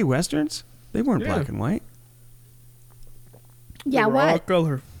 spaghetti westerns. They weren't Yeah. black and white. yeah, They were all what?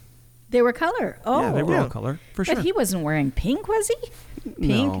 color. They were color. Oh, Yeah, they were Yeah. all color for sure. But he wasn't wearing pink, was he?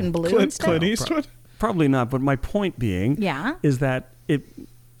 Pink No. and blue and stuff. Clint Eastwood. Probably not. But my point being, Yeah. is that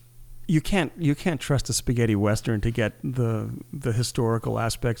you can't trust a spaghetti western to get the historical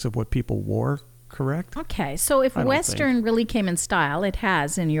aspects of what people wore correct. Okay, so if I don't Western really came in style, it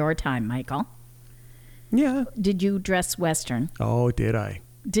has in your time, Michael. Yeah. Did you dress Western? Oh, did I?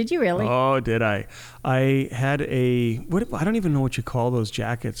 Did you really? Oh, did I? I had I don't even know what you call those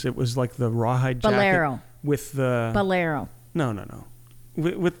jackets. It was like the rawhide jacket Bolero. with the Bolero. no.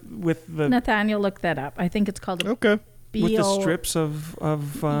 With the Nathaniel, look that up. I think it's called a Okay. with the BO strips of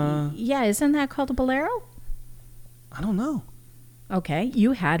Yeah, isn't that called a bolero? I don't know. Okay,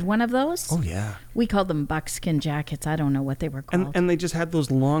 you had one of those? Oh yeah. We called them buckskin jackets. I don't know what they were called. And they just had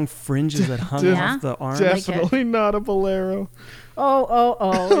those long fringes that hung Yeah. off the arm. Like Definitely not a bolero.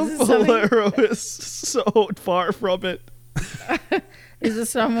 oh. Is this something, Bolero is so far from it. is this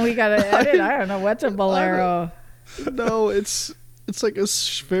something we got to edit? I don't know. What's a bolero? No, it's like a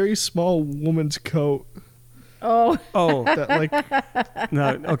very small woman's coat Oh, Oh that like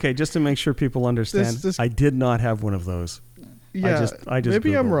no. Okay, just to make sure people understand, This- I did not have one I'm yeah. I just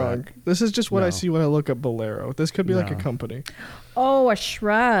maybe I'm Googled wrong. that. This is just what No. I see when I look up bolero. This could be like a No. company. oh, a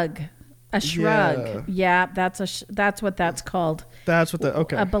shrug. A shrug. Yeah. Yeah, that's what that's called. That's what the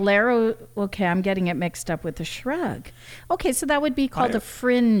okay. A bolero. Okay, I'm getting it mixed up with a shrug. Okay, so that would be called I- a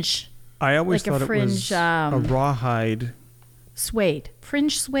fringe I always Like a thought it was fringe, a rawhide. suede.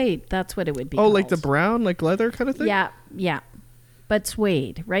 Fringe suede. That's what it would be. Oh, like the called. brown, like leather kind of thing. Yeah. But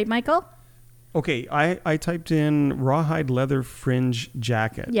suede, right, Michael? Okay, I typed in rawhide leather fringe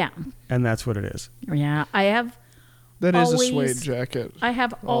jacket. Yeah. And that's what it is. Yeah. I have That is always- a suede jacket.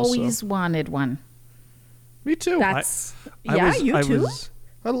 also. always wanted one. Me too. That's I yeah, was- you I too? was-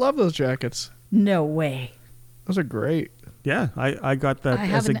 I love those jackets. No way. Those are great. yeah, I got that I as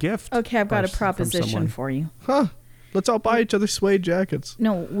a haven't- gift. Okay, I've got a from proposition someone. for you. Huh. Let's all buy each other suede jackets.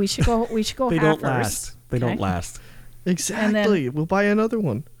 No, we should go They half don't first. last. They okay? don't last. Exactly. We'll buy another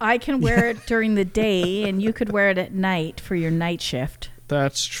one. I can wear it during the day and you could wear it at night for your night shift.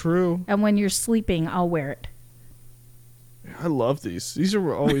 That's true. And when you're sleeping, I'll wear it. I love these. These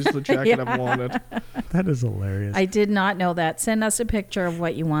are always the jacket I've wanted. That is hilarious. I did not know that. Send us a picture of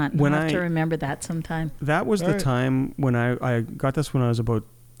what you want. When I'll have to I- remember that sometime. That was the Alright. time when I got this when I was about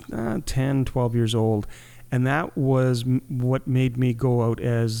 10, 12 years old. And that was what made me go out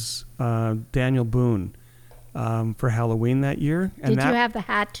as Daniel Boone for Halloween that year. And Did that, you have the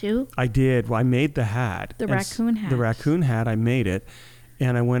hat too? I did. Well, I made the hat. The And raccoon hat. The raccoon hat, I made it.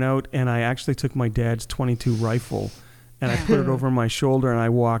 And I went out and I actually took my dad's .22 rifle and I put it over my shoulder and I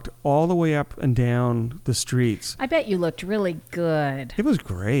walked all the way up and down the streets. I bet you looked really good. It was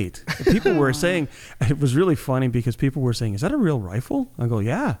great. People were saying, it was really funny because people were saying, "Is that a real rifle?" I go,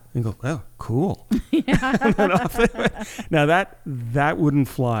 "Yeah." And go, "Well, cool." And then off they went. Now that wouldn't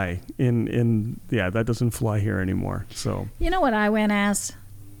fly that doesn't fly here anymore. So, You know what I went as?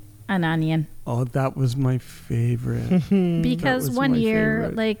 An onion. oh, that was my favorite. Because was one my year,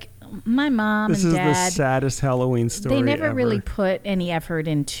 favorite. like my mom This and is the dad, saddest Halloween story they never ever. really put any effort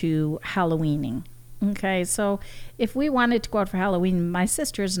into Halloweening. Okay, so if we wanted to go out for Halloween, my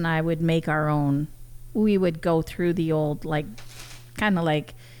sisters and I would make our own. We would go through the old, like, kind of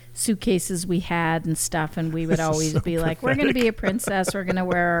like suitcases we had and stuff, and we would This is always so be like, we're going to be a princess. We're going to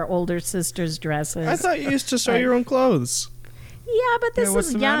wear our older sister's dresses. I thought you used to sew your own clothes. Yeah, but this what's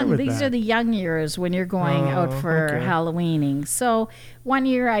is the matter young. with These that? are the young years when you're going out for okay. Halloweening. So one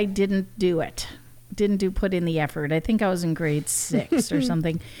year I didn't do it. Put in the effort. I think I was in grade 6 or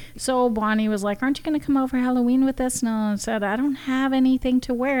something. So Bonnie was like, "Aren't you going to come over Halloween with us?" No, I said, "I don't have anything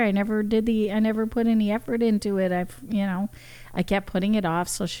to wear. I never put any effort into it. I kept putting it off."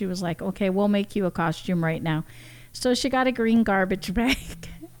 So she was like, "Okay, we'll make you a costume right now." So she got a green garbage bag.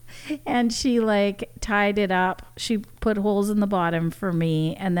 And she tied it up. She put holes in the bottom for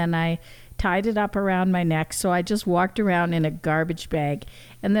me, and then I tied it up around my neck. So I just walked around in a garbage bag,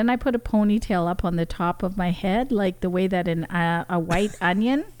 and then I put a ponytail up on the top of my head, like the way that a white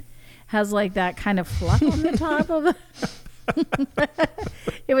onion has that kind of fluff on the top of it.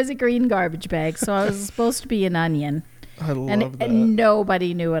 It was a green garbage bag, so I was supposed to be an onion. I love that. And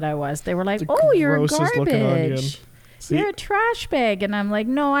nobody knew what I was. They were like, The "Oh, you're grossest looking onion. garbage. You're a trash bag." And I'm like,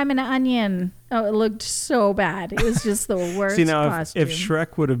 "No, I'm an onion." Oh, it looked so bad. It was just the worst See, now, costume. if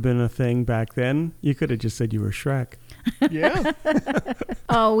Shrek would have been a thing back then, you could have just said you were Shrek. Yeah.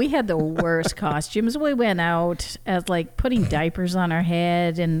 Oh, we had the worst costumes. We went out as putting diapers on our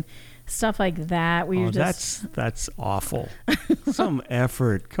head and stuff like that. We were just that's awful. Some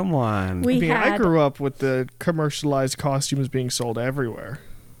effort. Come on. I grew up with the commercialized costumes being sold everywhere.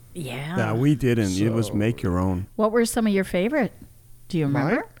 yeah. No, we didn't. It was So- make your own. What were some of your favorite? Do you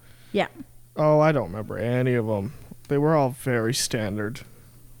remember? Mine? Yeah. Oh, I don't remember any of them. They were all very standard.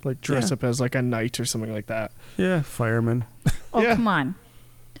 Dress Yeah. up as a knight or something like that. Yeah, fireman, Oh, Yeah. come on.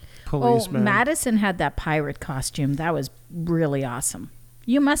 policeman. Oh, Madison had that pirate costume. That was really awesome.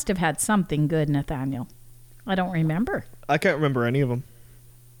 You must have had something good, Nathaniel. I don't remember. I can't remember any of them.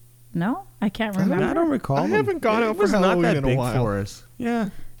 No, I can't don't- remember. I don't recall. I them. haven't gone It out for was not Halloween that in a big while. for us. Yeah,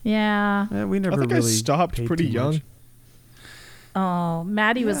 Yeah. we never I think really I stopped paid pretty too young. much. Oh,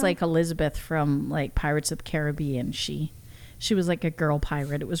 Maddie was Yeah. like Elizabeth from Pirates of the Caribbean. She was like a girl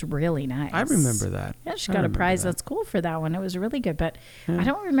pirate. It was really nice. I remember that. Yeah, she I got a remember prize that. at school for that one. It was really good, but Yeah. I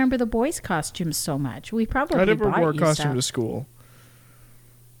don't remember the boys' costumes so much. We probably I never bought wore a you costume stuff. to school.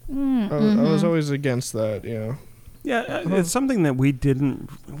 I Mm-hmm. was always against that, Yeah, it's something that we didn't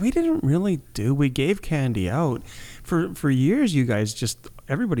really do. We gave candy out for years. You guys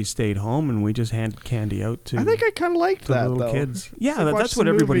everybody stayed home, and we just handed candy out to. I think I kind of liked the that, little though. kids. Yeah, Like, watch that's what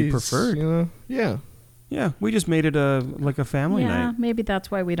the everybody movies, preferred. Yeah. Yeah, we just made it a family Yeah, night. maybe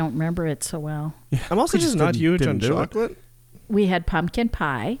that's why we don't remember it so well. I'm also We just not didn't- huge on didn't do it. chocolate. We had pumpkin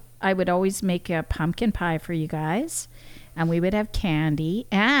pie. I would always make a pumpkin pie for you guys, and we would have candy.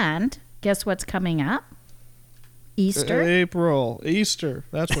 And guess what's coming up? Easter. Easter.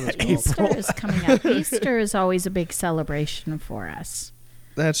 That's what it's called. Easter is coming up. Easter is always a big celebration for us,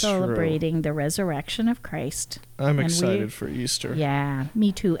 That's celebrating the resurrection of Christ. true. I'm and excited for Easter. Yeah,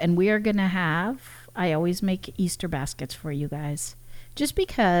 me too. And we are going to I always make Easter baskets for you guys, just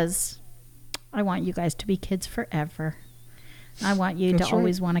because I want you guys to be kids forever. I want you That's to right.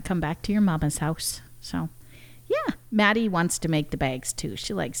 always want to come back to your mama's house. So, yeah. Maddie wants to make the bags too.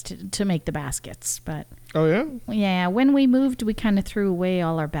 She likes to make the baskets. But, Oh, yeah? yeah, when we moved, we kind of threw away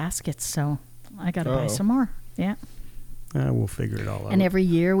all our baskets. So, I got to buy Uh-oh. some more. Yeah. We'll figure it all out. And every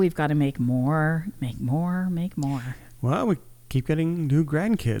year, we've got to make more. Well, we keep getting new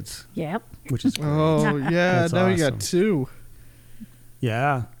grandkids, Yep. which is great. Oh, yeah. That's now you awesome. got two.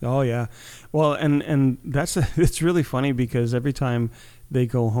 Yeah. Oh, yeah. Well, and that's it's really funny because every time they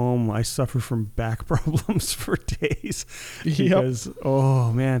go home, I suffer from back problems for days. Yep. Because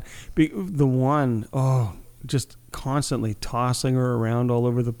oh man, the one just constantly tossing her around all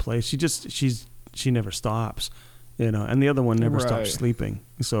over the place. She never stops, and the other one never Right. stops sleeping.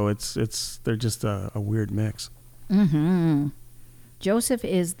 So they're just a weird mix. Mm-hmm. Joseph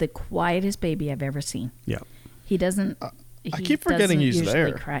is the quietest baby I've ever seen. Yeah. He doesn't. I he keep forgetting doesn't he's usually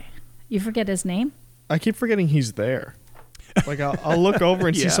there. Cry. You forget his name? I keep forgetting he's there. I'll look over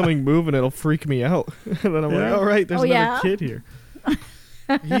and see Yeah. something move and it'll freak me out. And then I'm like, Yeah. all right, there's Oh, another yeah? kid here.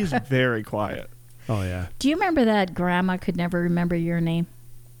 He's very quiet. Oh yeah. Do you remember that Grandma could never remember your name?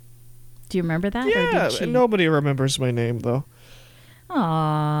 Do you remember that? Or Yeah, did she? nobody remembers my name, though.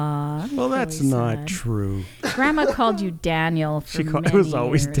 Aw. Well, that's really not sad. true. Grandma called you Daniel for It was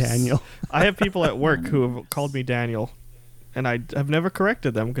always years. Daniel. I have people at work who have called me Daniel, and I've never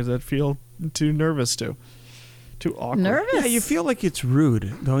corrected them because I'd feel too nervous to. Too awkward. Nervous? Yeah, you feel like it's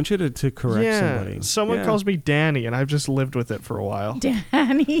rude, don't you, to correct Yeah, somebody? someone Yeah. calls me Danny, and I've just lived with it for a while.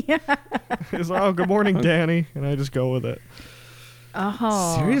 Danny. It's oh, good morning, Danny, and I just go with it.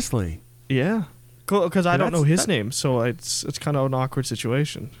 Oh. Seriously? Yeah, Because I don't know That's- his name, so it's kind of an awkward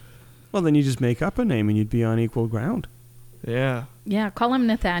situation. Well, then you just make up a name and you'd be on equal ground. Yeah. Yeah, call him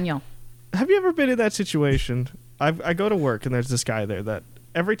Nathaniel. Have you ever been in that situation? I go to work and there's this guy there that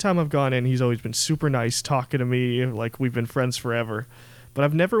every time I've gone in, he's always been super nice, talking to me like we've been friends forever. But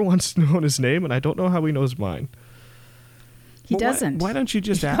I've never once known his name, and I don't know how he knows mine. He Well, doesn't. Why don't you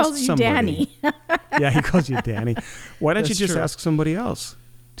just He ask calls you somebody? Danny. Yeah, he calls you Danny. Why don't you That's just true. ask somebody else?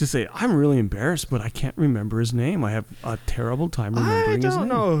 Just say, I'm really embarrassed, but I can't remember his name. I have a terrible time I remembering his don't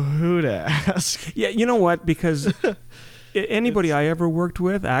name. know who to ask. Yeah, you know what? Because anybody I ever worked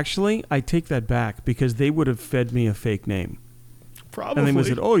with, actually, I take that back because they would have fed me a fake name. Probably. And they would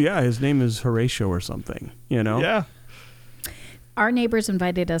have said, oh, yeah, his name is Horatio or something, you know? Yeah. Our neighbors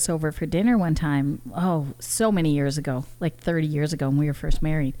invited us over for dinner one time. Oh, so many years ago, like 30 years ago when we were first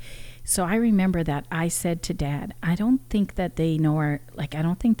married. So I remember that I said to Dad, I don't think that they know I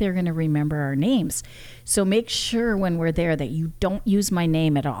don't think they're going to remember our names. So make sure when we're there that you don't use my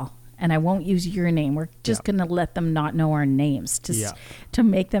name at all. And I won't use your name. We're just going to let them not know our names to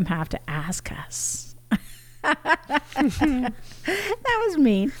make them have to ask us. That was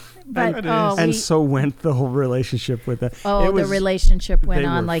mean. But And so went the whole relationship with that. the relationship went they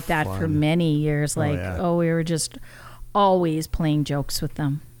on were like that for fun. many years. Like, yeah. we were just always playing jokes with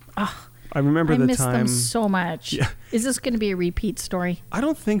them. Oh, I remember I the miss time. them so much. Yeah. Is this going to be a repeat story? I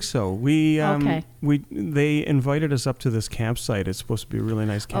don't think so. Okay. They invited us up to this campsite. It's supposed to be a really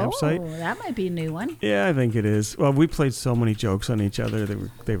nice campsite. Oh, that might be a new one. Yeah, I think it is. Well, we played so many jokes on each other.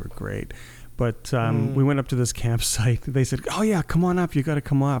 They were great. But we went up to this campsite. They said, "Oh yeah, come on up. You got to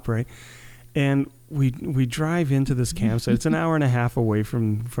come up, right?" And we drive into this campsite. It's an hour and a half away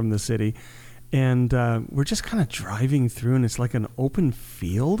from the city, and we're just kind of driving through, and it's like an open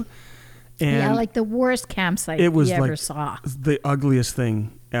field. And Yeah, like the worst campsite it was you ever like saw. the ugliest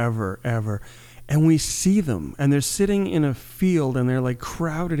thing ever. And we see them, and they're sitting in a field, and they're like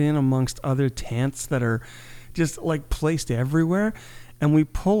crowded in amongst other tents that are just like placed everywhere. And we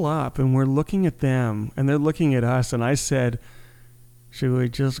pull up, and we're looking at them, and they're looking at us. And I said, "Should we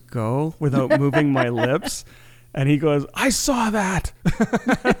just go?" without moving my lips. And he goes, "I saw that."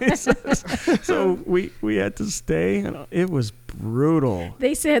 So we had to stay, and it was brutal.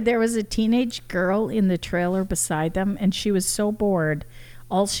 They said there was a teenage girl in the trailer beside them, and she was so bored.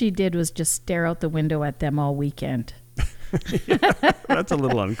 All she did was just stare out the window at them all weekend. That's a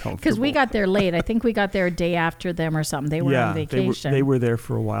little uncomfortable. Because we got there late. I think we got there a day after them or something. They were on vacation. They were there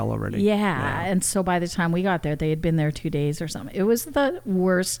for a while already. Yeah, and so by the time we got there, they had been there 2 days or something. It was the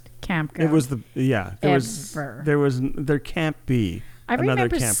worst campground. It was ever. There can't be I another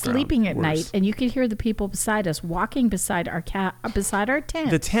remember campground sleeping at worse. night, and you could hear the people beside us walking beside our tent.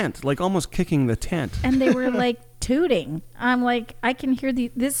 The tent, like almost kicking the tent. And they were like tooting. I'm like, I can hear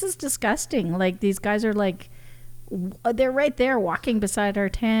this is disgusting. Like, these guys are like, they're right there walking beside our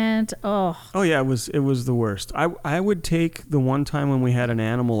tent. Oh yeah, it was the worst. I would take the one time when we had an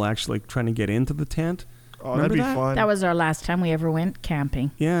animal actually trying to get into the tent. Oh, Remember that'd be that? fun. that was our last time we ever went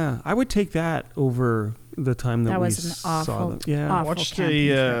camping. Yeah, I would take that over the time that That we was an saw awful, them. Yeah. awful Watch camping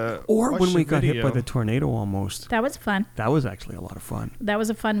trip. Or watch when we the got hit by video. the tornado almost. That was fun. That was actually a lot of fun. That was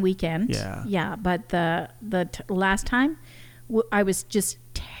a fun weekend. Yeah. But the last time, I was just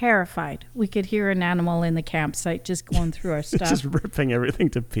terrified. We could hear an animal in the campsite just going through our stuff. Just ripping everything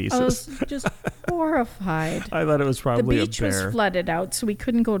to I pieces. was just horrified. I thought it was The probably beach a was bear. flooded out, so we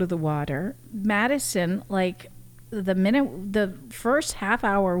couldn't go to the water. Madison, like the first half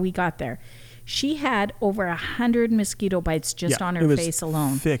hour we got there, she had over 100 mosquito bites just Yeah, on it her was face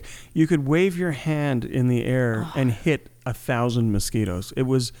alone. Thick. You could wave your hand in the air and hit 1,000 mosquitoes.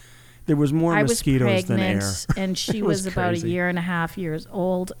 There was more I was mosquitoes than air. pregnant, and she It was was about a crazy. year and a half years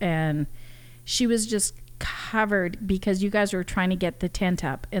old, and she was just covered because you guys were trying to get the tent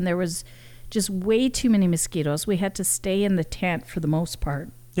up, and there was just way too many mosquitoes. We had to stay in the tent for the most part.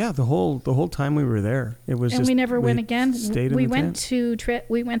 Yeah, the whole time we were there, it was. And just, we never went again. Stayed in We the went tent.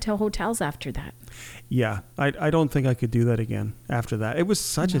 we went to hotels after that. Yeah, I don't think I could do that again after that. It was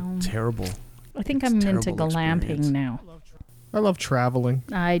such a terrible. I think It's I'm a into terrible glamping experience. now. I love traveling.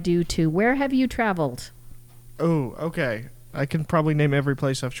 I do too. Where have you traveled? Oh, okay. I can probably name every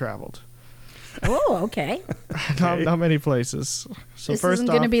place I've traveled. Oh, okay. Not many places. So This first isn't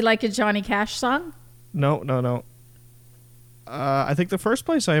off, going to be like a Johnny Cash song? No. I think the first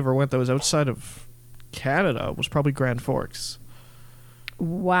place I ever went that was outside of Canada was probably Grand Forks,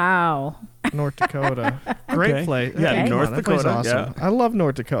 Wow. North Dakota. Great Okay. place. Yeah, Okay. come North on, that place is Dakota, awesome. I love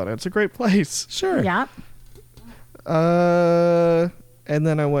North Dakota. It's a great place. Sure. Yeah. And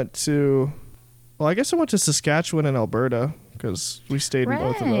then I went to, well, I guess I went to Saskatchewan and Alberta because we stayed in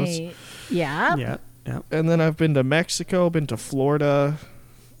both of those. Right. Yeah. Yeah. Yeah. And then I've been to Mexico, been to Florida,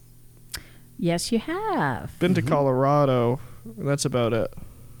 Yes, you have. been to Colorado. And that's about it.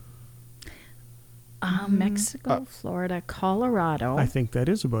 Mexico, Florida, Colorado. I think that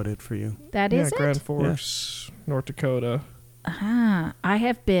is about it for you. That Yeah, is Grand it? Forks, North Dakota. I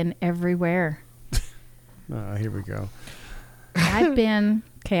have been everywhere. Here we go. I've been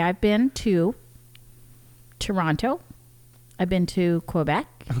to Toronto. I've been to Quebec.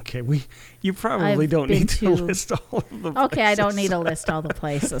 Okay, you probably I've don't been need to to- list all of the Okay, I don't places. need to list all the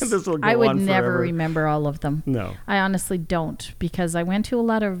places. This will go I would on never forever. remember all of them. No. I honestly don't, because I went to a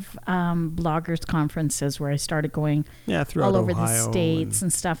lot of bloggers conferences where I started going Yeah, throughout all over Ohio the states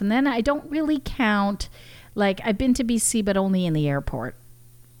and stuff. And then I don't really count, like I've been to BC, but only in the airport.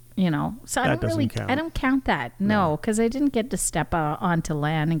 You know, so I That don't really, doesn't count. I don't count that. No, because I didn't get to step onto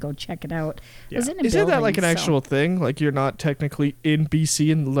land and go check it out. I was Yeah. in a Isn't that like an building, so- actual thing? Like you're not technically in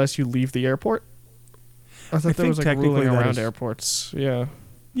BC unless you leave the airport? I thought there think was like technically ruling that around is- airports. Yeah.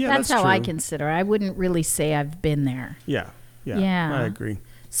 Yeah, that's how I true. consider. I wouldn't really say I've been there. Yeah. Yeah. Yeah. I agree.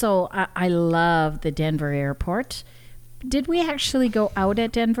 So I love the Denver airport. Did we actually go out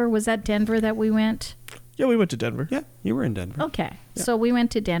at Denver? Was that Denver that we went? Yeah, we went to Denver. Yeah, you were in Denver. Okay. Yeah. So we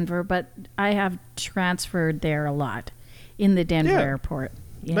went to Denver, but I have transferred there a lot in the Denver Yeah. airport.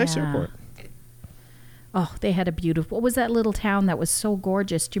 Nice Yeah. airport. Oh, they had a beautiful. What was that little town that was so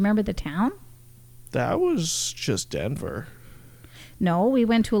gorgeous? Do you remember the town? That was just Denver. No, we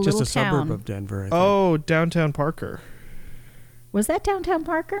went to a Just little a suburb town. of Denver, I think. Oh, downtown Parker. Was that downtown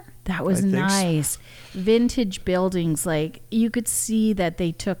Parker? That was I think so. nice. Vintage buildings. Like you could see that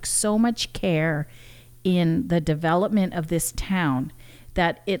they took so much care in the development of this town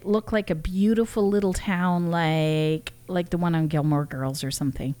that it looked like a beautiful little town like the one on Gilmore Girls or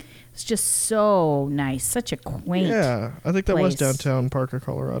something. It's just so nice. Such a quaint. Yeah, I think that was place. downtown Parker,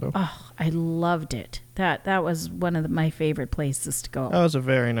 Colorado. Oh, I loved it. That was one of my favorite places to go. That was a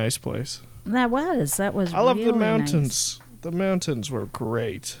very nice place. That was I love the really mountains. The mountains were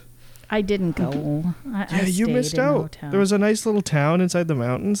great. nice. I didn't go. I Yeah, you stayed missed in a out. hotel. There was a nice little town inside the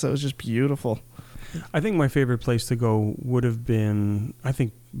mountains that was just beautiful. I think my favorite place to go would have been, I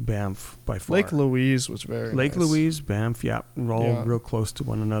think, Banff by far. Lake Louise was very Lake nice. Louise, Banff, yeah, we're all Yeah. real close to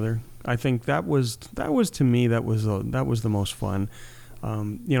one another. I think that was to me that was the most fun.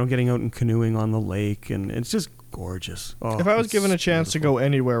 Getting out and canoeing on the lake, and it's just gorgeous. Oh, If I was it's given a chance to beautiful. go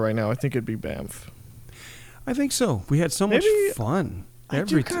anywhere right now, I think it'd be Banff. I think so. We had so much Maybe- fun. I do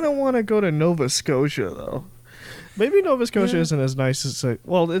Every kind of want to go to Nova Scotia though. Maybe Nova Scotia Yeah. isn't as nice as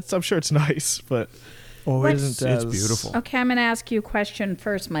I'm sure it's nice, but Oh, What- it's Isn't as- beautiful. Okay, I'm going to ask you a question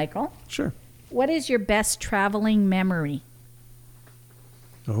first, Michael. Sure. What is your best traveling memory?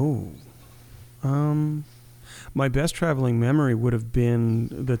 Oh, my best traveling memory would have been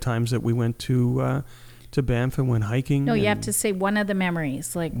the times that we went to Banff and went hiking. No, you have and to say one of the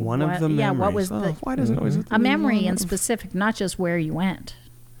memories. Like one of the memories. Yeah, what was Oh, the why does it always have to a be memory one in of- specific, not just where you went?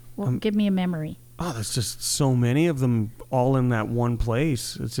 Well, give me a memory. Oh, there's just so many of them all in that one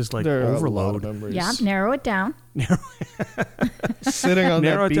place. It's just like there are a lot of overload. memories. Yeah, narrow it down. Sitting on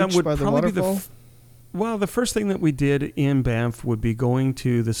Narrow that it down beach would by the probably be the waterfall. Well, the first thing that we did in Banff would be going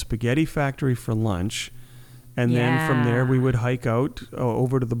to the spaghetti factory for lunch, and then from there we Yeah. would hike out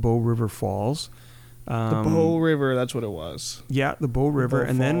over to the Bow River Falls. The Bow River, that's what it was. Yeah, the Bow River, Bow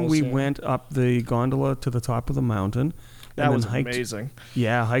and then Falls, we yeah. went up the gondola to the top of the mountain. That and was then hiked, amazing.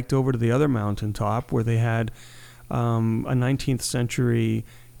 Yeah, hiked over to the other mountaintop where they had a 19th century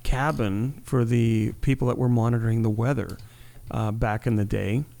cabin for the people that were monitoring the weather back in the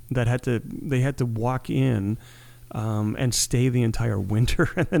day. They had to walk in and stay the entire winter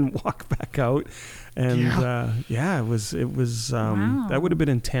and then walk back out. And it was Wow. that would have been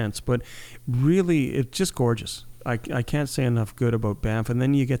intense, but really it's just gorgeous. I can't say enough good about Banff. And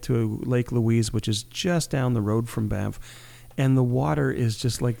then you get to Lake Louise, which is just down the road from Banff, and the water is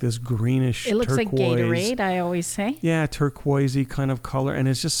just like this greenish It looks turquoise. like Gatorade, I always say. Yeah, turquoisey kind of color, and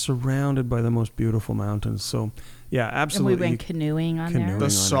it's just surrounded by the most beautiful mountains. So, yeah, And absolutely. we went canoeing on Canoeing. there. The on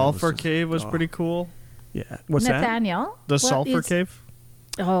it Sulphur was just- Cave was oh. pretty cool. Yeah, what's that? Nathaniel? The what Sulphur is- Cave.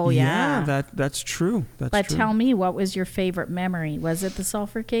 Oh, yeah. that's true. That's But true. tell me, what was your favorite memory? Was it the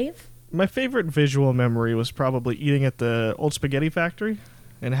Sulphur Cave? My favorite visual memory was probably eating at the old spaghetti factory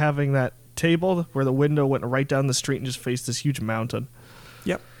and having that table where the window went right down the street and just faced this huge mountain.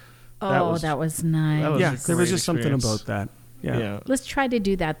 Yep. That Oh, was- that was nice. that was Yeah, a there was great just something experience. about that. Yeah. Let's try to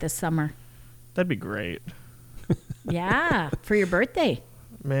do that this summer. That'd be great. Yeah, for your birthday.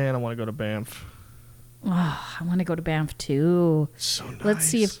 Man, I want to go to Banff. Oh, I want to go to Banff too. So nice. Let's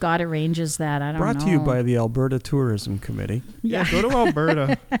see if God arranges that. I don't know. Brought to you by the Alberta Tourism Committee. Yeah, go to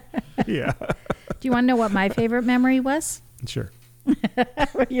Alberta. Yeah. Do you want to know what my favorite memory was? Sure.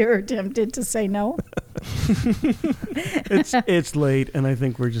 You're tempted to say no. It's late, and I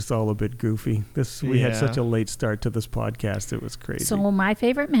think we're just all a bit goofy. We had Yeah. such a late start to this podcast. It was crazy. So my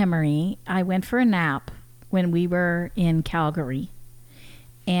favorite memory, I went for a nap when we were in Calgary.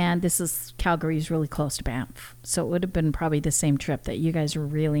 And Calgary is really close to Banff. So it would have been probably the same trip that you guys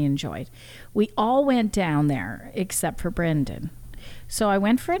really enjoyed. We all went down there except for Brendan. So I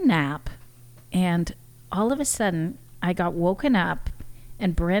went for a nap, and all of a sudden I got woken up,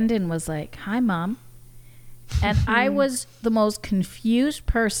 and Brendan was like, "Hi, Mom." And I was the most confused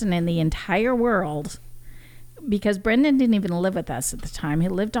person in the entire world because Brendan didn't even live with us at the time. He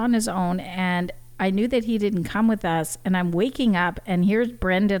lived on his own, and I knew that he didn't come with us, and I'm waking up, and here's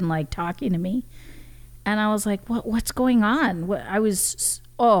Brendan like talking to me, and I was like, "What's going on?"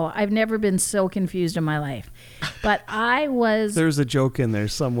 I've never been so confused in my life, but I was. There's a joke in there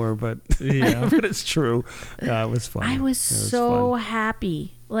somewhere, but Yeah. but it's true. It was fun. I was It so fun.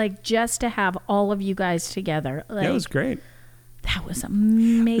 happy, like just to have all of you guys together. Like, Yeah, it was great. that was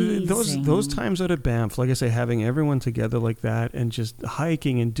amazing. Those times out at Banff, like I say, having everyone together like that and just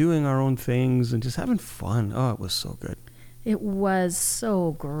hiking and doing our own things and just having fun. Oh, it was so good. It was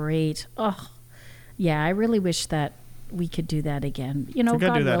so great. Oh, yeah. I really wish that we could do that again. You know, We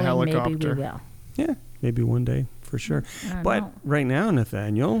gotta God do that willing, maybe helicopter. we will. Yeah, maybe one day for sure. I don't But know. right now,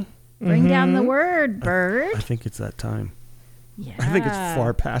 Nathaniel, Bring down the Mhm. word, bird. I think it's that time. Yeah. I think it's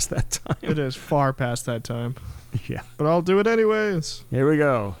far past that time. It is far past that time. Yeah. But I'll do it anyways. Here we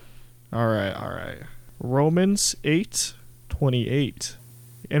go. All right. Romans 8:28.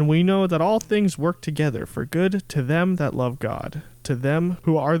 And we know that all things work together for good to them that love God, to them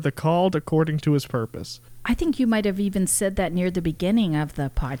who are the called according to his purpose. I think you might have even said that near the beginning of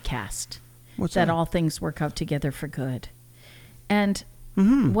the podcast. What's that that? all things work out together for good. And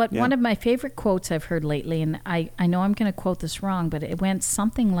Mm-hmm. one of my favorite quotes I've heard lately, and I know I'm going to quote this wrong, but it went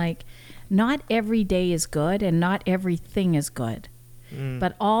something like, "Not every day is good and not everything is good,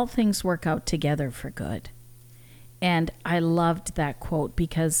 but all things work out together for good." And I loved that quote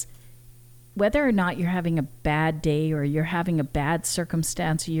because whether or not you're having a bad day or you're having a bad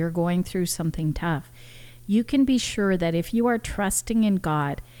circumstance or you're going through something tough, you can be sure that if you are trusting in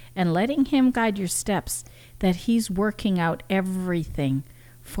God and letting him guide your steps, that he's working out everything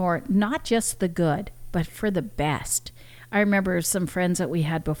for not just the good, but for the best. I remember some friends that we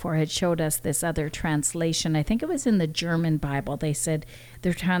had before had showed us this other translation. I think it was in the German Bible. They said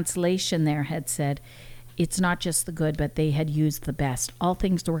their translation there had said, it's not just the good, but they had used the best. All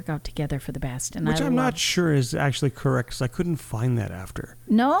things to work out together for the best. And Which I I'm not loved- sure is actually correct because I couldn't find that after.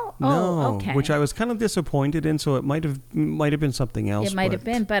 No? No, Oh, okay. which I was kind of disappointed in. So it might have been something else. It might have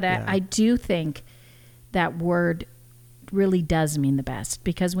been, but yeah. I do think that word really does mean the best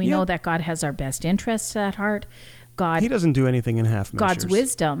because we Yeah. know that God has our best interests at heart. He doesn't do anything in half measures. God's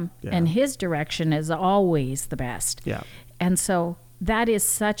wisdom Yeah. and his direction is always the best. Yeah. And so that is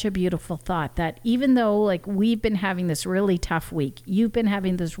such a beautiful thought that even though like we've been having this really tough week, you've been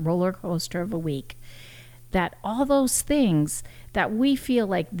having this roller coaster of a week, that all those things that we feel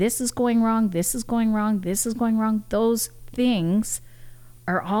like this is going wrong, this is going wrong, this is going wrong, those things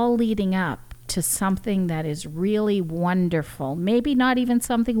are all leading up to something that is really wonderful. Maybe not even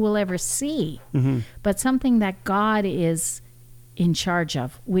something we'll ever see, but something that God is in charge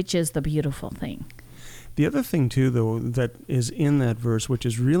of, which is the beautiful thing. The other thing, too, though, that is in that verse, which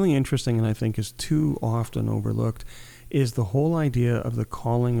is really interesting and I think is too often overlooked, is the whole idea of the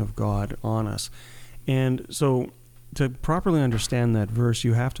calling of God on us. And so to properly understand that verse,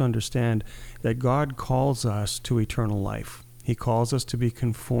 you have to understand that God calls us to eternal life. He calls us to be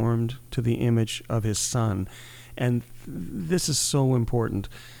conformed to the image of his Son. And this is so important.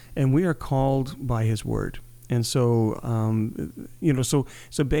 And we are called by his word. And so,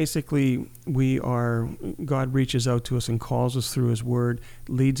 so basically God reaches out to us and calls us through his word,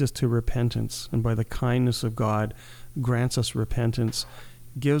 leads us to repentance, and by the kindness of God, grants us repentance,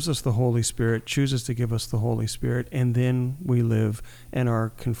 gives us the Holy Spirit, chooses to give us the Holy Spirit, and then we live and are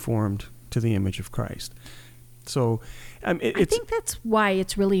conformed to the image of Christ. So, I think that's why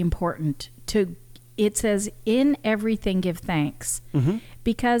it's really important it says, in everything give thanks. Mm-hmm.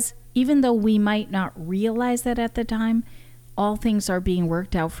 Because even though we might not realize that at the time, all things are being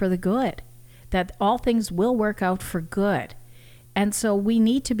worked out for the good. That all things will work out for good. And so we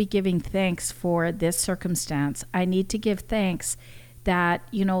need to be giving thanks for this circumstance. I need to give thanks that,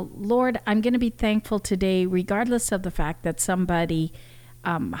 Lord, I'm going to be thankful today, regardless of the fact that somebody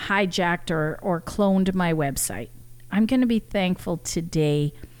hijacked or cloned my website. I'm going to be thankful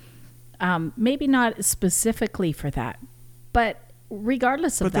today, maybe not specifically for that, but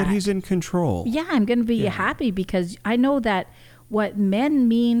regardless of But that he's in control. Yeah, I'm going to be happy because I know that what men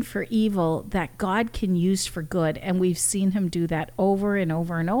mean for evil, that God can use for good. And we've seen him do that over and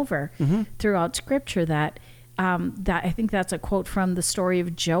over and over throughout Scripture. That I think that's a quote from the story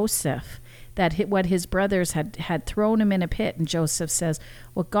of Joseph, that what his brothers had thrown him in a pit. And Joseph says,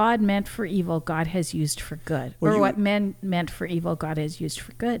 what God meant for evil, God has used for good. Or what men meant for evil, God has used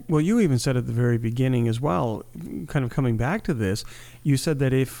for good. Well, you even said at the very beginning as well, kind of coming back to this, you said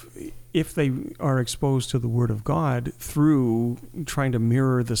that if they are exposed to the Word of God through trying to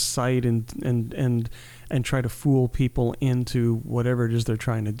mirror the sight and try to fool people into whatever it is they're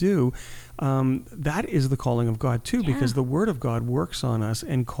trying to do, that is the calling of God too, because the Word of God works on us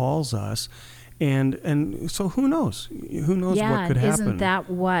and calls us. And so who knows? Who knows what could happen? Isn't that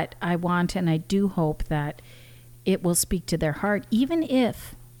what I want? And I do hope that it will speak to their heart, even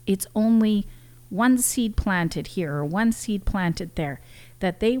if it's only one seed planted here or one seed planted there,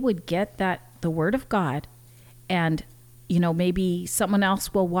 that they would get the Word of God, and maybe someone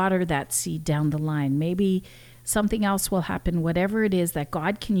else will water that seed down the line. Maybe something else will happen. Whatever it is that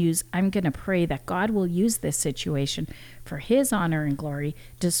God can use, I'm going to pray that God will use this situation for his honor and glory,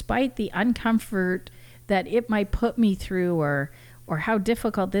 despite the uncomfort that it might put me through, or how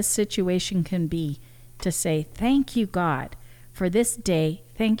difficult this situation can be, to say, thank you, God, for this day.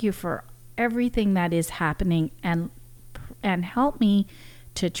 Thank you for everything that is happening, and help me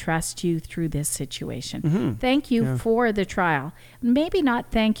to trust you through this situation. Thank you for the trial. Maybe not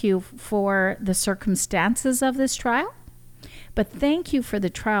thank you for the circumstances of this trial, but thank you for the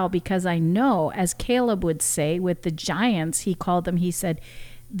trial, because I know, as Caleb would say with the giants, he called them, he said,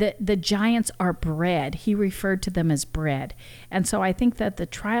 the giants are bread. He referred to them as bread. And so I think that the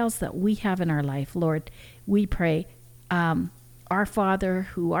trials that we have in our life, Lord, we pray, our Father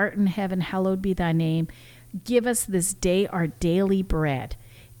who art in heaven, hallowed be thy name. Give us this day our daily bread.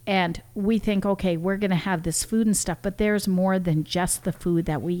 And we think, okay, we're going to have this food and stuff, but there's more than just the food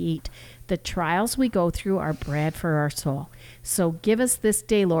that we eat. The trials we go through are bread for our soul. So give us this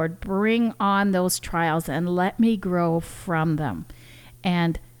day, Lord. Bring on those trials and let me grow from them.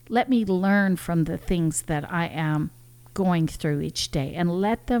 And let me learn from the things that I am going through each day. And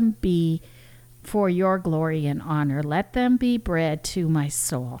let them be for your glory and honor. Let them be bread to my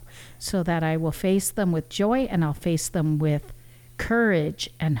soul, so that I will face them with joy, and I'll face them with courage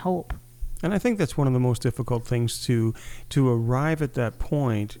and hope. And I think that's one of the most difficult things to arrive at that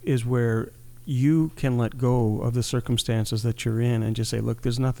point, is where you can let go of the circumstances that you're in and just say, look,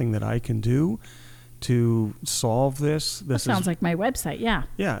 there's nothing that I can do to solve this. That sounds like my website, yeah.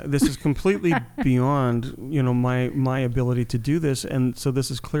 Yeah, this is completely beyond, my ability to do this, and so this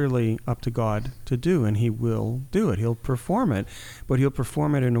is clearly up to God to do, and he will do it. He'll perform it, but he'll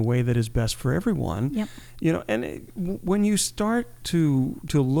perform it in a way that is best for everyone. Yep. When you start to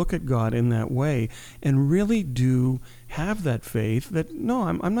look at God in that way and really do have that faith that, no,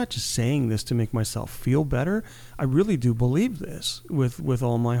 I'm not just saying this to make myself feel better. I really do believe this with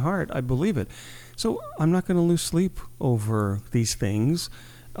all my heart. I believe it. So I'm not going to lose sleep over these things,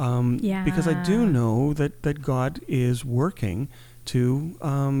 because I do know that God is working to,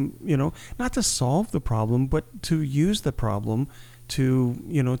 not to solve the problem, but to use the problem to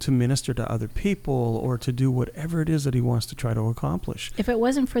minister to other people, or to do whatever it is that he wants to try to accomplish. If it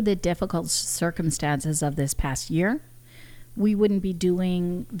wasn't for the difficult circumstances of this past year, we wouldn't be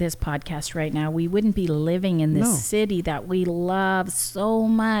doing this podcast right now. We wouldn't be living in this city that we love so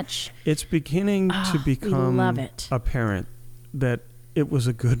much. It's beginning to become apparent that it was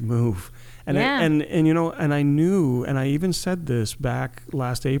a good move. And I knew, and I even said this back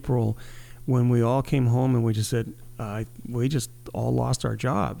last April when we all came home and we just said, we just all lost our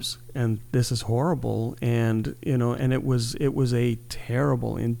jobs, and this is horrible. And it was a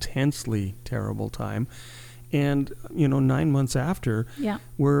terrible, intensely terrible time. And 9 months after,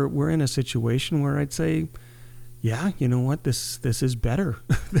 we're in a situation where I'd say, yeah, you know what, this is better.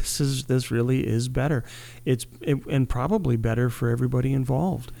 this really is better. And probably better for everybody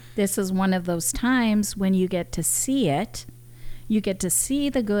involved. This is one of those times when you get to see it. You get to see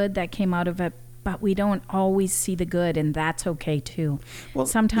the good that came out of it, but we don't always see the good, and that's okay too. Well,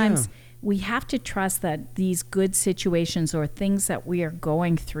 sometimes we have to trust that these good situations or things that we are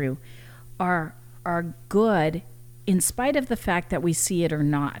going through are good in spite of the fact that we see it or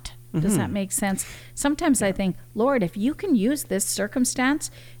not. Does that make sense? Sometimes I think, Lord, if you can use this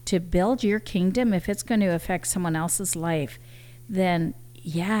circumstance to build your kingdom, if it's going to affect someone else's life, then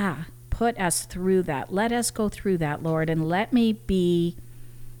put us through that. Let us go through that, Lord, and let me be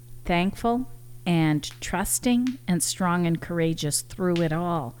thankful and trusting and strong and courageous through it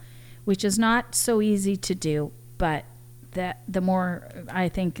all, which is not so easy to do, but that the more I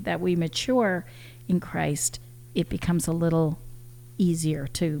think that we mature in Christ, it becomes a little easier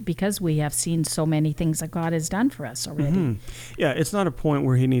to, because we have seen so many things that God has done for us already. Yeah, it's not a point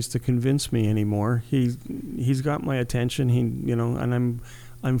where he needs to convince me anymore. He's got my attention. And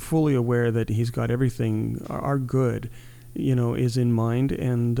I'm fully aware that he's got everything. Our good, is in mind,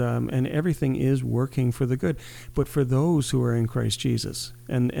 and everything is working for the good. But for those who are in Christ Jesus,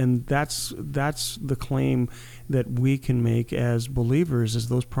 and that's the claim that we can make as believers, is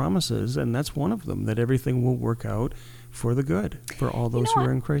those promises, and that's one of them, that everything will work out for the good for all those who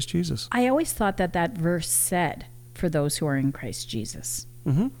are in Christ Jesus. I always thought that verse said, for those who are in Christ Jesus.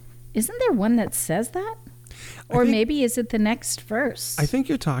 Mm-hmm. Isn't there one that says that? Or maybe is it the next verse? I think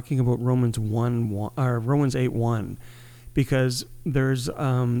you're talking about Romans 1 or Romans 8:1, because there's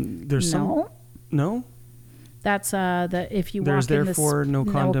some. No. That's if you there's walk in therefore no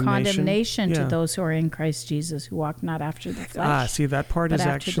condemnation to Yeah. those who are in Christ Jesus, who walk not after the flesh. See, that part but is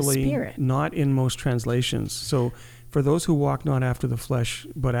after the actually Spirit. not in most translations. So, for those who walk not after the flesh,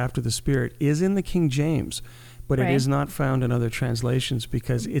 but after the Spirit, is in the King James, but Right. it is not found in other translations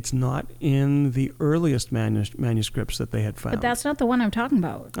because it's not in the earliest manuscripts that they had found. But that's not the one I'm talking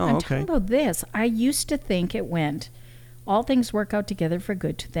about. Oh, I'm okay. talking about this. I used to think it went, all things work out together for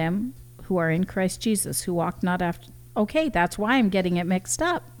good to them who are in Christ Jesus, who walk not after. Okay, that's why I'm getting it mixed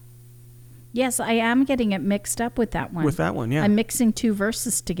up. Yes, I am getting it mixed up with that one. With that one, yeah. I'm mixing two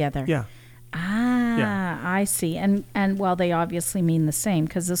verses together. Yeah. I see. And well, they obviously mean the same,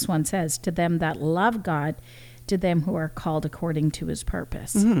 because this one says, to them that love God, to them who are called according to his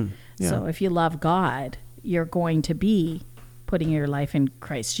purpose. Mm-hmm. Yeah. So if you love God, you're going to be putting your life in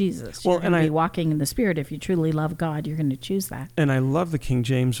Christ Jesus. Well, You're going and to be walking in the Spirit. If you truly love God, you're going to choose that. And I love the King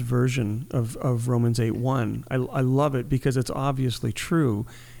James version of Romans 8:1. I love it because it's obviously true,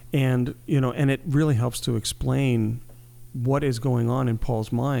 and and it really helps to explain what is going on in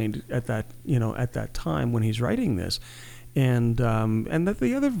Paul's mind at that time when he's writing this, and that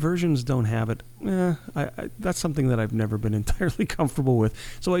the other versions don't have it. That's something that I've never been entirely comfortable with.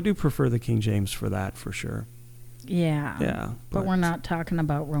 So I do prefer the King James for that, for sure. Yeah. Yeah, But we're not talking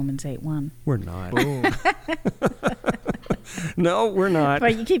about Romans 8:1. We're not. Boom. No, we're not.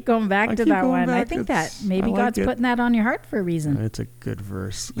 But you keep going back I to keep that going one. I back. think that It's- maybe I like God's it. putting that on your heart for a reason. It's a good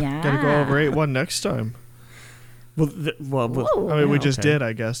verse. Yeah. Gotta go over 8:1 next time. Well, Ooh. I mean, we Yeah, just okay. did,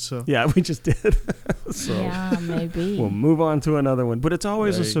 I guess. So yeah, we just did. So Yeah, maybe. we'll move on to another one. But it's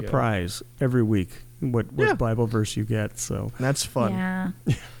always There a you go. surprise every week what Yeah. Bible verse you get. So that's fun. Yeah.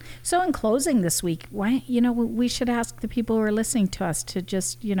 So in closing this week, why we should ask the people who are listening to us to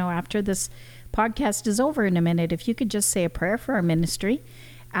just, after this podcast is over in a minute, if you could just say a prayer for our ministry,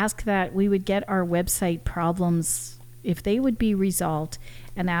 ask that we would get our website problems, if they would be resolved,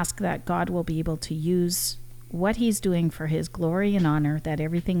 and ask that God will be able to use what he's doing for his glory and honor, that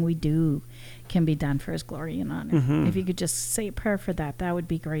everything we do can be done for his glory and honor. Mhm. If you could just say a prayer for that, that would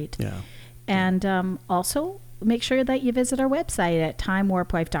be great. yeah. And also make sure that you visit our website at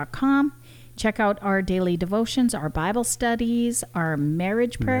timewarpwife.com. Check out our daily devotions, our Bible studies, our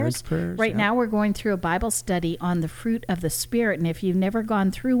marriage prayers. Right yeah. now we're going through a Bible study on the fruit of the Spirit. And if you've never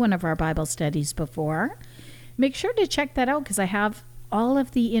gone through one of our Bible studies before, make sure to check that out, because I have all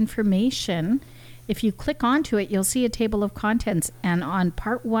of the information. If you click onto it, you'll see a table of contents. And on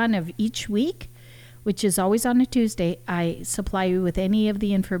part 1 of each week, which is always on a Tuesday, I supply you with any of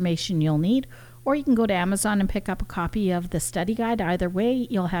the information you'll need. Or you can go to Amazon and pick up a copy of the study guide. Either way,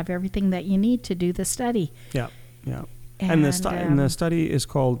 you'll have everything that you need to do the study. Yeah. Yeah. And the study is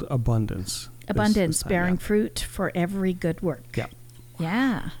called Abundance. Abundance, this time, bearing yeah. fruit for every good work. Yeah.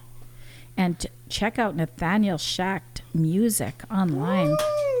 Yeah. And check out Nathaniel Schacht music online.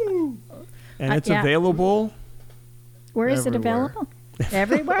 And it's yeah. available. Where is it Everywhere. available?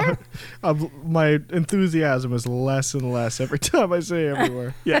 Everywhere? My enthusiasm is less and less every time I say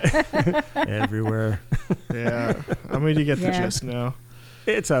everywhere. Yeah. Everywhere. Yeah. I mean, you get the Yeah. gist now.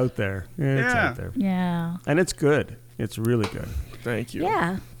 It's out there. It's Yeah. out there. Yeah. And it's good. It's really good. Thank you.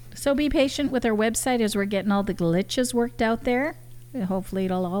 Yeah. So be patient with our website as we're getting all the glitches worked out there. Hopefully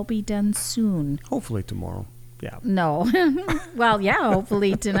it'll all be done soon. Hopefully tomorrow. Yeah. No. Well, yeah,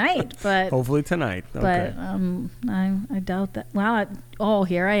 hopefully tonight, but Hopefully tonight. Okay. but I doubt that. Well,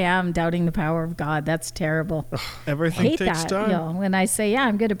 here I am doubting the power of God. That's terrible. Everything Hate takes that. time. When I say, yeah,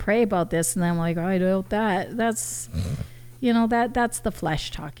 I'm going to pray about this, and then I'm like, oh, I doubt that. That's that's the flesh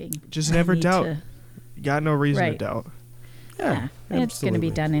talking. Just I never need doubt. to- You got no reason Right. to doubt. Yeah, it's going to be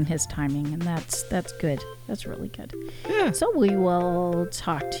absolutely. done in his timing, and that's good. That's really good. Yeah. So we will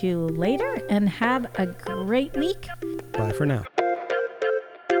talk to you later, and have a great week. Bye for now.